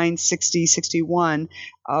 59, 60, 61,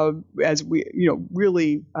 as we,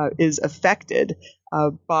 really is affected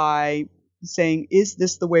by saying, is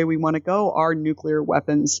this the way we want to go? Are nuclear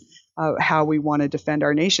weapons how we want to defend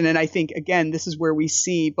our nation? And I think, again, this is where we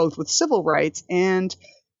see both with civil rights and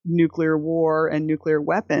nuclear war and nuclear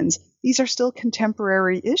weapons, these are still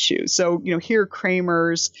contemporary issues. So, here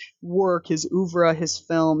Kramer's work, his oeuvre, his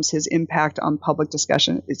films, his impact on public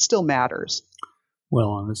discussion, it still matters.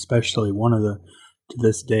 Well, and especially to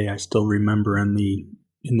this day, I still remember in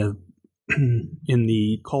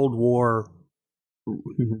the Cold War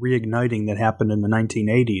reigniting that happened in the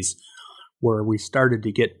 1980s, where we started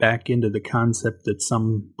to get back into the concept that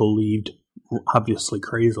some believed, obviously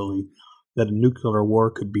crazily, that a nuclear war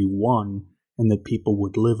could be won and that people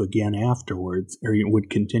would live again afterwards, or would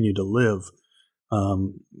continue to live.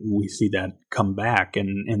 We see that come back,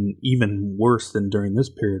 and even worse than during this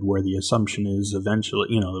period, where the assumption is eventually,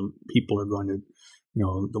 people are going to,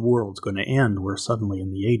 the world's going to end, where suddenly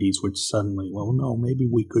in the 80s, which suddenly, well, no, maybe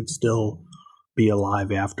we could still be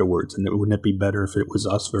alive afterwards. And wouldn't it be better if it was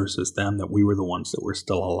us versus them, that we were the ones that were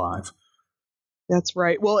still alive? That's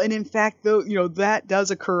right. Well, and in fact, though, that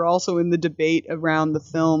does occur also in the debate around the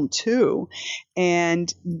film too.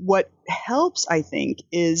 And what helps, I think,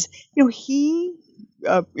 is, he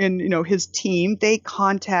and his team, they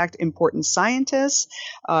contact important scientists.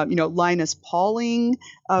 Linus Pauling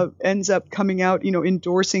ends up coming out,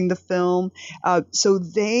 endorsing the film. So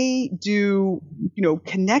they do,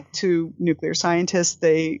 connect to nuclear scientists.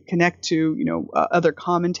 They connect to, other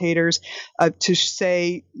commentators to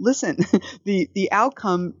say, listen, the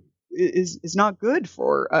outcome is not good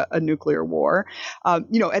for a nuclear war.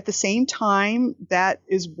 At the same time, that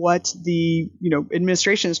is what the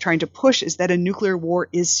administration is trying to push, is that a nuclear war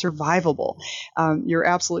is survivable. You're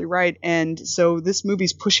absolutely right. And so this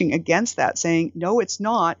movie's pushing against that, saying, no, it's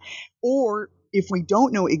not. Or if we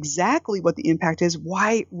don't know exactly what the impact is,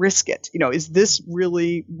 why risk it? Is this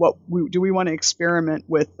really do we want to experiment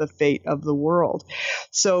with the fate of the world?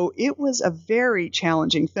 So it was a very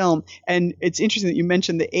challenging film. And it's interesting that you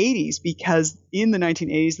mentioned the 80s, because in the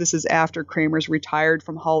 1980s, this is after Kramer's retired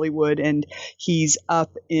from Hollywood, and he's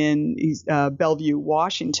up in Bellevue,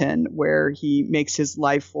 Washington, where he makes his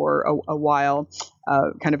life for a while.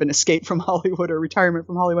 Kind of an escape from Hollywood or retirement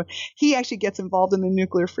from Hollywood. He actually gets involved in the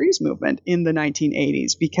nuclear freeze movement in the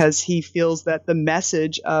 1980s because he feels that the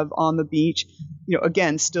message of On the Beach,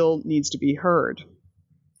 again, still needs to be heard.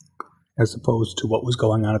 As opposed to what was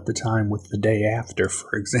going on at the time with The Day After,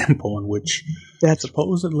 for example, in which that's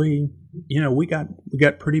supposedly, we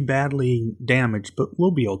got pretty badly damaged, but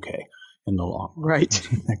we'll be okay in the long run. Right.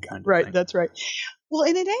 That kind of right. thing. That's right. Well,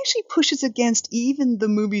 and it actually pushes against even the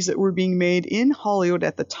movies that were being made in Hollywood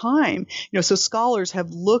at the time. So scholars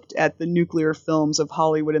have looked at the nuclear films of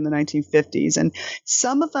Hollywood in the 1950s, and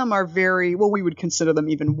some of them are very, we would consider them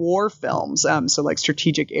even war films. So like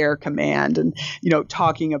Strategic Air Command and,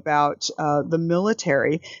 talking about the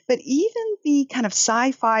military. But even the kind of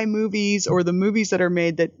sci-fi movies or the movies that are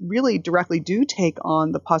made that really directly do take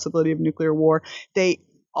on the possibility of nuclear war, they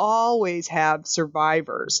always have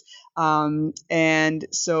survivors. And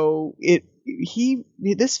so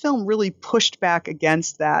this film really pushed back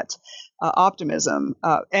against that optimism.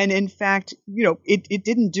 And in fact, it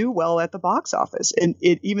didn't do well at the box office. And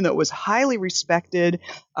even though it was highly respected,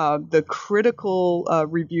 the critical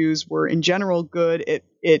reviews were in general good.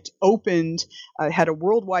 It opened, had a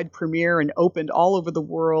worldwide premiere and opened all over the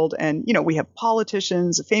world. And, we have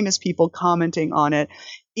politicians, famous people commenting on it.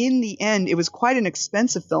 In the end, it was quite an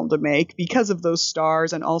expensive film to make because of those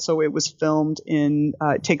stars, and also it was filmed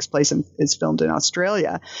it takes place and is filmed in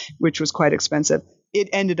Australia, which was quite expensive. It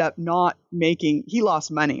ended up not making, he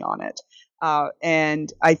lost money on it. And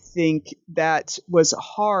I think that was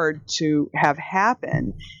hard to have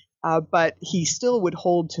happen. But he still would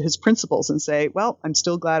hold to his principles and say, well, I'm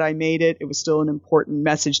still glad I made it. It was still an important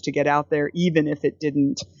message to get out there, even if it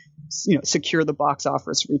didn't, secure the box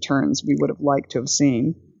office returns we would have liked to have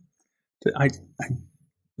seen. I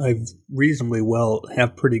reasonably well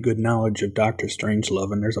have pretty good knowledge of Dr.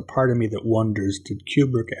 Strangelove, and there's a part of me that wonders, did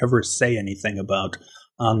Kubrick ever say anything about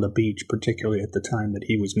On the Beach, particularly at the time that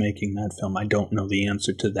he was making that film? I don't know the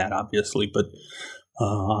answer to that, obviously, but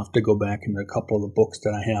I'll have to go back into a couple of the books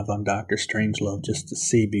that I have on Dr. Strangelove just to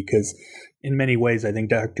see, because in many ways I think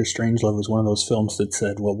Dr. Strangelove was one of those films that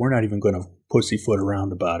said, well, we're not even going to pussyfoot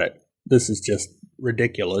around about it. This is just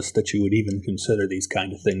ridiculous that you would even consider these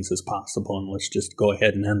kind of things as possible, and let's just go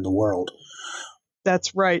ahead and end the world.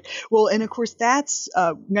 That's right. Well, and of course, that's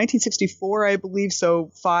 1964, I believe,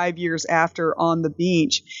 so 5 years after On the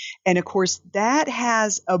Beach. And of course, that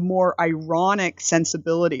has a more ironic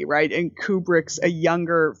sensibility, right? And Kubrick's a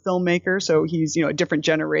younger filmmaker, so he's, a different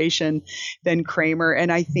generation than Kramer.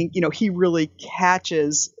 And I think, he really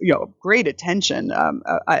catches, great attention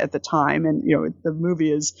at the time. And, the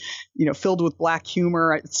movie is, filled with black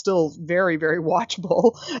humor. It's still very, very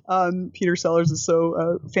watchable. Peter Sellers is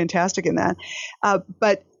so fantastic in that.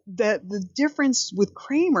 But the difference with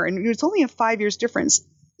Kramer, and it's only a 5 years difference,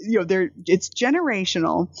 it's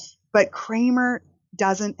generational, but Kramer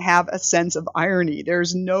doesn't have a sense of irony.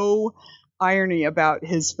 There's no irony about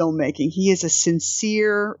his filmmaking. He is a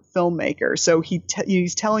sincere filmmaker. So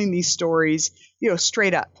he's telling these stories,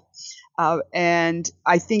 straight up. And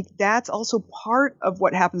I think that's also part of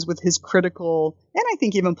what happens with his critical and I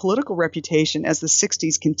think even political reputation as the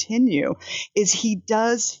 60s continue, is he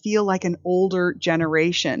does feel like an older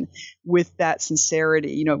generation with that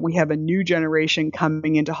sincerity. We have a new generation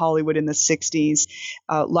coming into Hollywood in the 60s,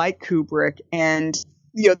 like Kubrick, and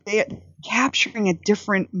they capturing a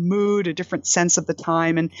different mood, a different sense of the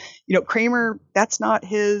time. And Kramer, that's not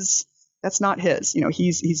his.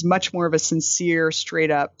 He's much more of a sincere,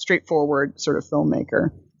 straightforward sort of filmmaker.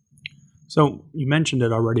 So you mentioned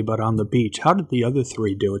it already, but On the Beach, how did the other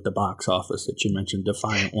three do at the box office that you mentioned?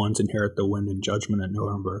 Defiant Ones, Inherit the Wind, and Judgment at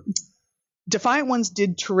Nuremberg. Defiant Ones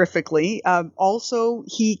did terrifically. Also,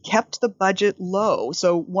 he kept the budget low.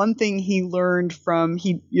 So one thing he learned from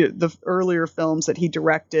the earlier films that he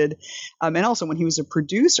directed, and also when he was a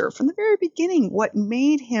producer from the very beginning, what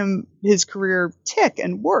made his career tick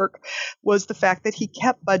and work was the fact that he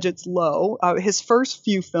kept budgets low. His first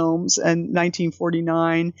few films in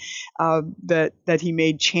 1949 that he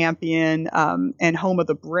made, Champion and Home of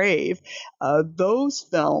the Brave, those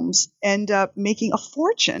films end up making a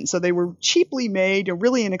fortune. So they were cheaply made,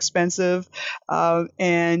 really inexpensive,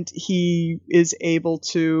 and he is able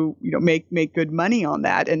to make good money on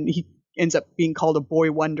that, and he ends up being called a boy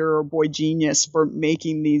wonder or boy genius for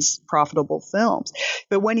making these profitable films.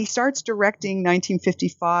 But when he starts directing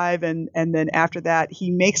 1955 and then after that,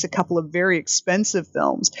 he makes a couple of very expensive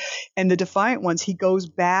films. And the Defiant Ones, he goes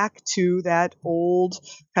back to that old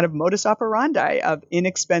kind of modus operandi of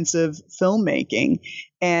inexpensive filmmaking.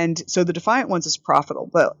 And so the Defiant Ones is profitable,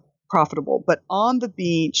 but On the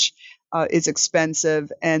Beach is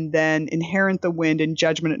expensive, and then Inherit the Wind and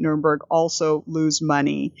Judgment at Nuremberg also lose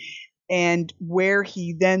money. And where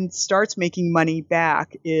he then starts making money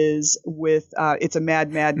back is with It's a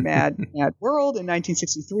Mad, Mad, Mad, Mad World in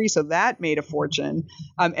 1963. So that made a fortune.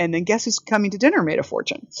 And then Guess Who's Coming to Dinner made a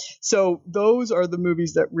fortune. So those are the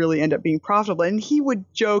movies that really end up being profitable. And he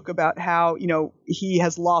would joke about how, he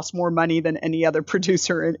has lost more money than any other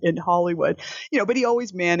producer in Hollywood, but he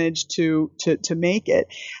always managed to make it.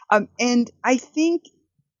 And I think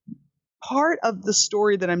part of the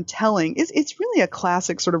story that I'm telling is it's really a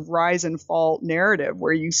classic sort of rise and fall narrative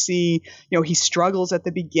where you see, he struggles at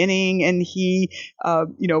the beginning and he,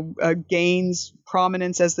 gains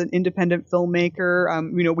prominence as an independent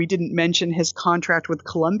filmmaker. We didn't mention his contract with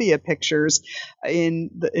Columbia Pictures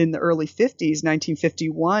in the early 50s,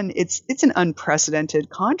 1951. It's an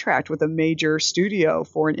unprecedented contract with a major studio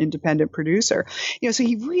for an independent producer. So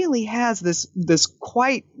he really has this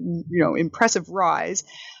quite, impressive rise.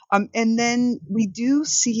 And then we do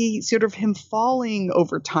see sort of him falling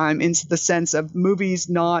over time in the sense of movies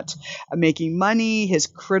not making money, his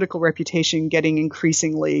critical reputation getting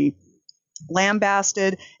increasingly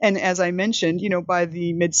lambasted. And as I mentioned, by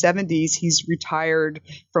the mid-70s, he's retired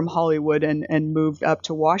from Hollywood and moved up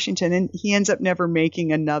to Washington. And he ends up never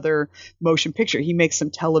making another motion picture. He makes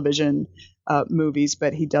some television movies,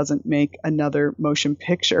 but he doesn't make another motion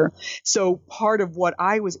picture. So part of what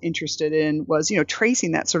I was interested in was,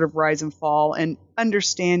 tracing that sort of rise and fall and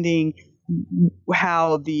understanding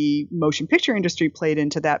how the motion picture industry played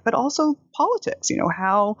into that, but also politics,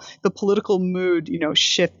 how the political mood,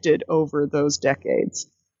 shifted over those decades.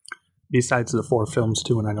 Besides the four films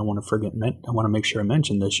too, and I don't want to forget, I want to make sure I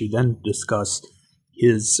mention this, you then discuss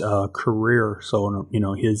his career. So,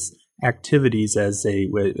 his activities as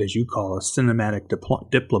you call a cinematic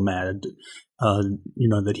diplomat,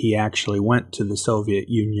 that he actually went to the Soviet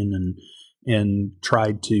Union and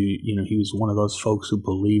tried to, he was one of those folks who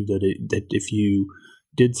believed that if you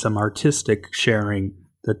did some artistic sharing,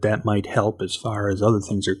 that might help as far as other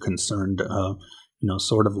things are concerned,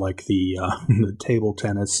 sort of like the table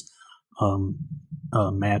tennis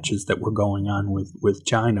matches that were going on with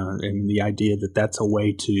China, and the idea that that's a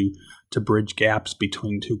way to bridge gaps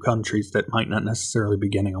between two countries that might not necessarily be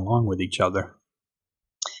getting along with each other.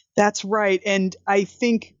 That's right. And I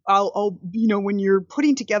think I'll when you're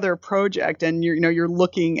putting together a project and you're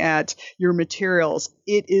looking at your materials,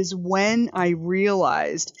 it is when I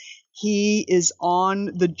realized he is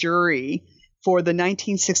on the jury for the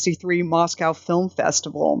 1963 Moscow Film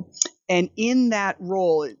Festival. And in that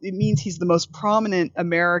role, it means he's the most prominent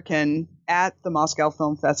American at the Moscow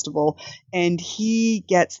Film Festival. And he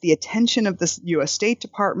gets the attention of the U.S. State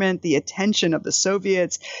Department, the attention of the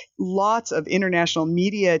Soviets, lots of international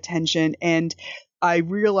media attention. And I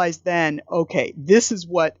realized then, okay, this is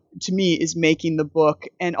what, to me, is making the book.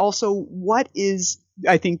 And also what is,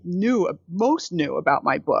 I think, most new about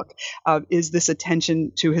my book is this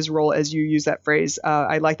attention to his role, as you use that phrase.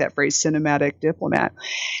 I like that phrase, cinematic diplomat.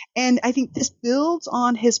 And I think this builds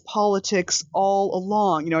on his politics all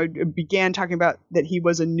along. I began talking about that he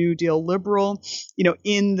was a New Deal liberal.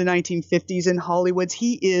 In the 1950s in Hollywood,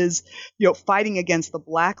 he is, fighting against the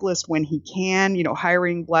blacklist when he can,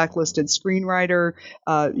 hiring blacklisted screenwriter,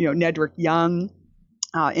 Nedrick Young.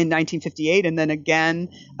 in 1958, and then again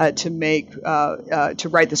to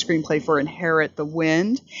write the screenplay for Inherit the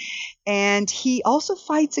Wind. And he also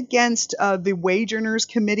fights against the Wage Earners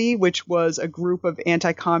Committee, which was a group of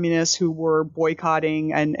anti-communists who were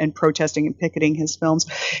boycotting and protesting and picketing his films.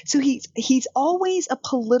 So he's always a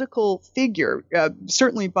political figure,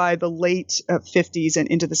 certainly by the late 50s and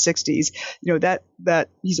into the 60s. That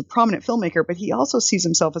he's a prominent filmmaker, but he also sees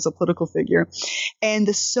himself as a political figure. And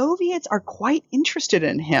the Soviets are quite interested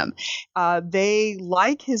in him. They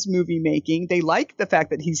like his movie making. They like the fact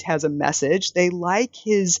that he has a message. They like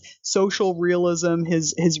his social realism,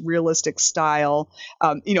 his realistic style.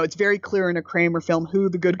 It's very clear in a Kramer film who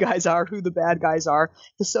the good guys are, who the bad guys are.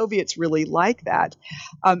 The Soviets really like that.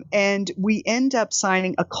 And we end up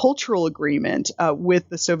signing a cultural agreement with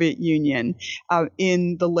the Soviet Union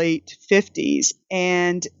in the late 50s.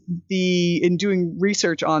 And in doing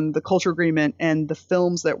research on the cultural agreement and the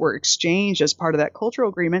films that were exchanged as part of that cultural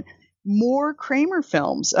agreement, more Kramer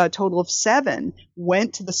films, a total of 7,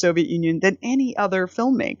 went to the Soviet Union than any other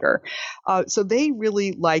filmmaker. So they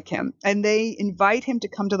really like him. And they invite him to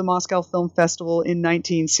come to the Moscow Film Festival in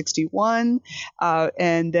 1961.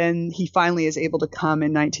 And then he finally is able to come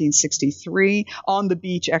in 1963. On the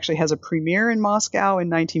Beach actually has a premiere in Moscow in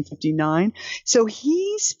 1959. So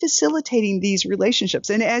he's facilitating these relationships.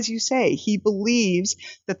 And as you say, he believes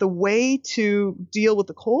that the way to deal with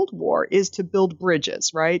the Cold War is to build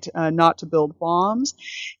bridges, right? Not to build bombs.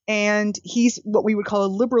 And he's what we would call a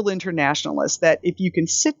liberal internationalist, that if you can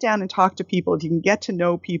sit down and talk to people, if you can get to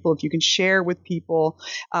know people, if you can share with people,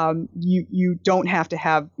 you don't have to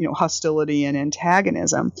have hostility and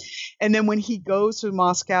antagonism. And then when he goes to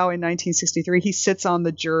Moscow in 1963, he sits on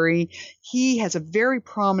the jury. He has a very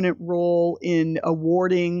prominent role in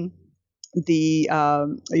awarding the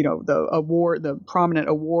prominent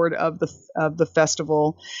award of the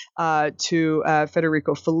festival to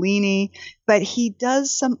Federico Fellini. But he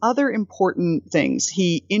does some other important things.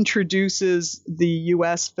 He introduces the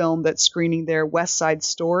U.S. film that's screening there, West Side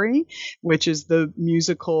Story, which is the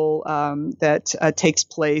musical that takes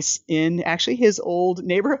place in actually his old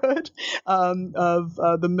neighborhood of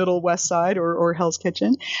the Middle West Side or Hell's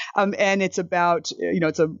Kitchen. And it's about,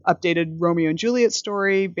 it's an updated Romeo and Juliet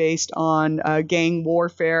story based on gang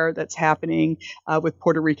warfare that's happening with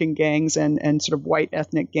Puerto Rican gangs and sort of white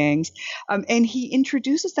ethnic gangs. And he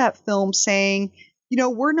introduces that film saying,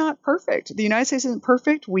 we're not perfect. The United States isn't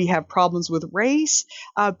perfect. We have problems with race,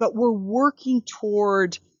 but we're working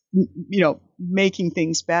toward, making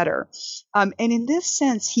things better. And in this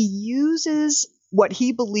sense, he uses what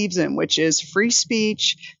he believes in, which is free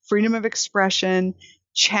speech, freedom of expression,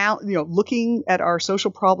 looking at our social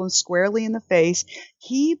problems squarely in the face.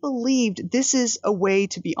 He believed this is a way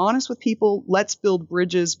to be honest with people. Let's build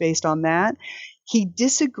bridges based on that. He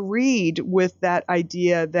disagreed with that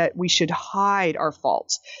idea that we should hide our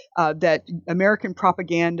faults, that American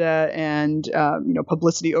propaganda and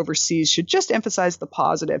publicity overseas should just emphasize the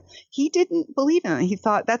positive. He didn't believe in it. He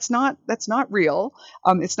thought that's not real.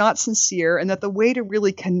 It's not sincere, and that the way to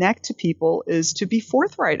really connect to people is to be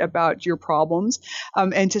forthright about your problems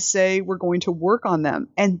and to say we're going to work on them.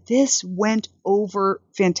 And this went over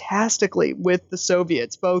fantastically with the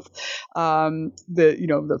Soviets, both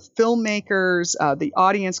the filmmakers, the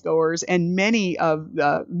audience goers, and many of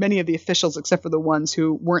the officials, except for the ones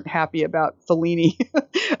who weren't happy about Fellini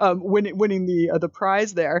winning the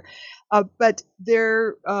prize there. But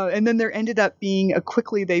and then there ended up being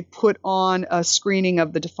quickly they put on a screening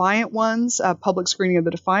of the Defiant Ones, a public screening of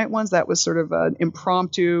the Defiant Ones. That was sort of an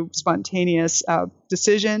impromptu, spontaneous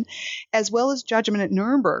decision, as well as Judgment at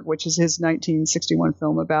Nuremberg, which is his 1961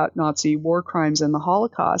 film about Nazi war crimes and the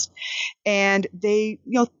Holocaust. And they,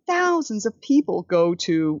 thousands of people go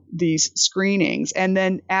to these screenings. And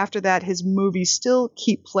then after that, his movies still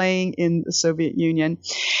keep playing in the Soviet Union.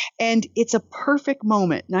 And it's a perfect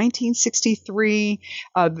moment. 1963,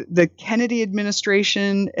 the Kennedy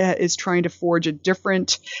administration is trying to forge a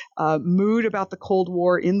different mood about the Cold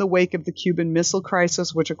War in the wake of the Cuban Missile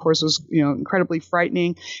Crisis, which of course was incredibly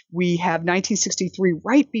frightening. We have 1963,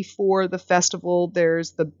 right before the festival,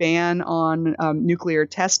 there's the ban on nuclear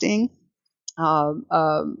testing.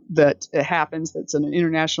 That happens. That's an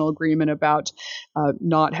international agreement about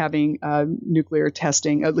not having nuclear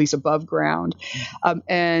testing, at least above ground.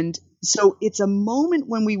 And so it's a moment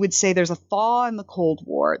when we would say there's a thaw in the Cold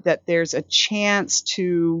War, that there's a chance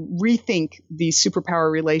to rethink these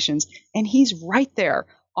superpower relations. And he's right there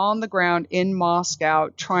on the ground in Moscow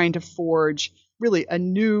trying to forge really a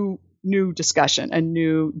new discussion, a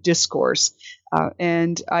new discourse.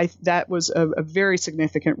 And that was a very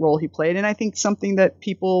significant role he played. And I think something that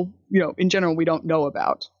people, in general, we don't know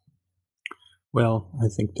about. Well, I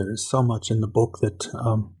think there is so much in the book that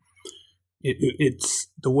it's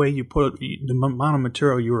the way you put it, the amount of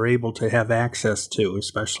material you were able to have access to,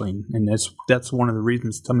 especially, and that's one of the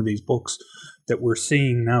reasons some of these books that we're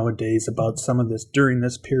seeing nowadays about some of this during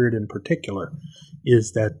this period in particular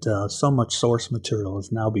is that so much source material is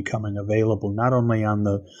now becoming available, not only on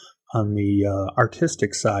the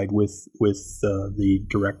artistic side with the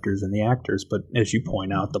directors and the actors, but as you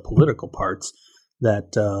point out, the political parts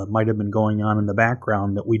that might have been going on in the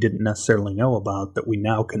background that we didn't necessarily know about, that we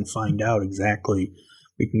now can find out exactly.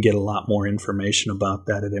 We can get a lot more information about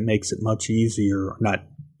that, and it makes it much easier, not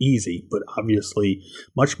easy, but obviously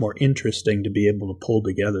much more interesting to be able to pull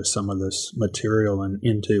together some of this material and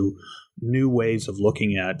into new ways of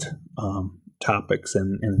looking at topics,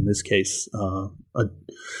 and in this case,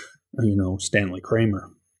 Stanley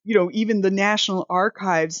Kramer. Even the National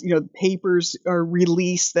Archives, papers are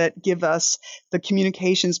released that give us the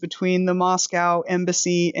communications between the Moscow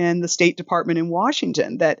embassy and the State Department in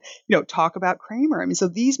Washington that, talk about Kramer. I mean, so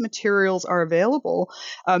these materials are available.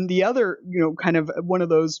 The other, kind of one of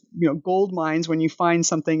those, gold mines when you find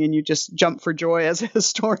something and you just jump for joy as a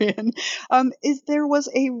historian, is there was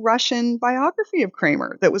a Russian biography of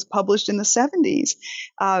Kramer that was published in the 70s.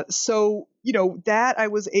 That I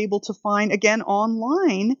was able to find again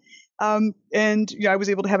online. And I was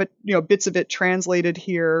able to have it, bits of it translated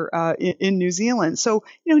here in New Zealand. So,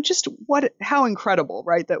 just how incredible,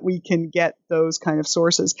 right, that we can get those kind of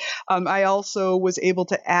sources. I also was able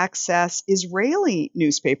to access Israeli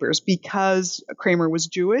newspapers because Kramer was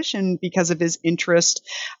Jewish and because of his interest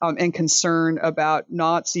and concern about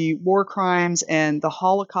Nazi war crimes and the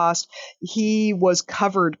Holocaust. He was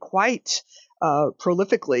covered quite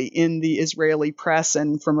prolifically in the Israeli press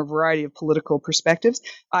and from a variety of political perspectives.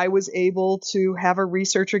 I was able to have a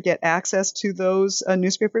researcher get access to those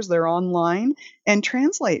newspapers. They're online and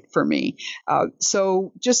translate for me.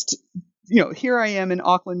 Here I am in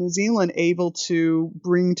Auckland, New Zealand, able to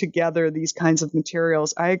bring together these kinds of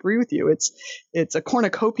materials. I agree with you. It's a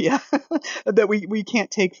cornucopia that we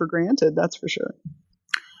can't take for granted. That's for sure.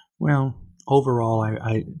 Well, overall,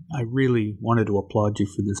 I really wanted to applaud you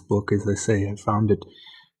for this book. As I say, I found it.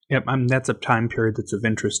 That's a time period that's of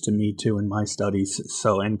interest to me too in my studies.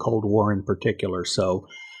 And Cold War in particular. So,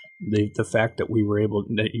 the fact that you were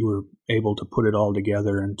able to put it all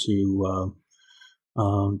together and to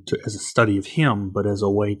as a study of him, but as a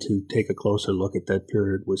way to take a closer look at that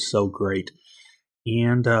period was so great.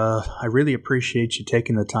 And I really appreciate you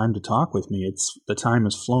taking the time to talk with me. The time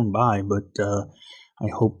has flown by, but I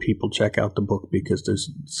hope people check out the book because there's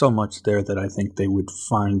so much there that I think they would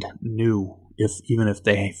find new, even if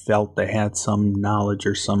they felt they had some knowledge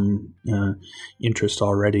or some interest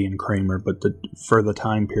already in Kramer. But for the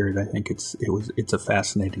time period, I think it's a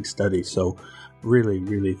fascinating study. So really,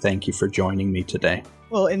 really thank you for joining me today.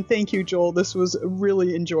 Well, and thank you, Joel. This was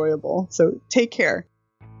really enjoyable. So take care.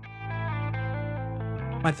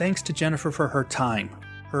 My thanks to Jennifer for her time.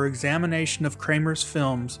 Her examination of Kramer's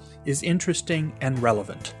films is interesting and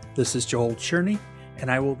relevant. This is Joel Cherney, and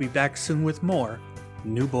I will be back soon with more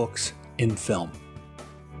New Books in Film.